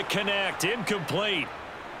unable to connect. Incomplete.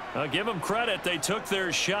 I'll give them credit. They took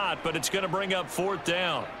their shot, but it's going to bring up 4th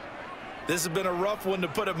down. This has been a rough one, to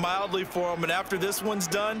put it mildly, for them. And after this one's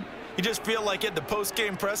done, you just feel like at the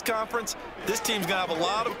post-game press conference, this team's going to have a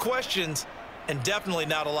lot of questions and definitely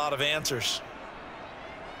not a lot of answers.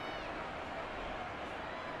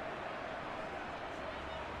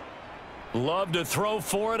 Love to throw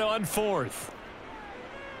for it on 4th.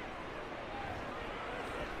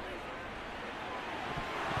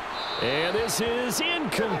 And this is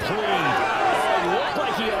incomplete. It looked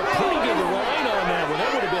like he had a pretty good line on that one.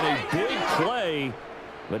 That would have been a big play,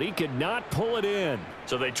 but he could not pull it in.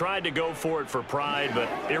 So they tried to go for it for pride, but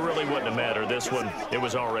it really wouldn't have mattered. This one, it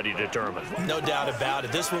was already determined. No doubt about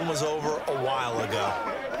it. This one was over a while ago.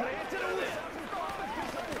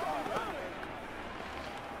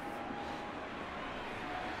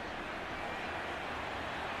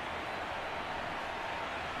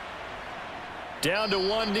 Down to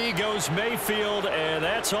one knee goes Mayfield, and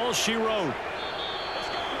that's all she wrote.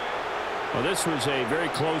 Well, this was a very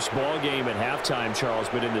close ball game at halftime, Charles,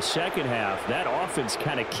 but in the second half, that offense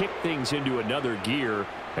kind of kicked things into another gear,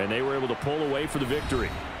 and they were able to pull away for the victory.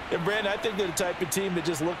 And, Brandon, I think they're the type of team that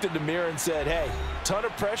just looked in the mirror and said, hey, ton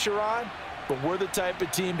of pressure on, but we're the type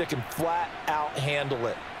of team that can flat out handle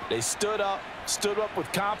it. They stood up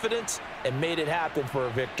with confidence and made it happen for a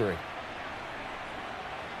victory.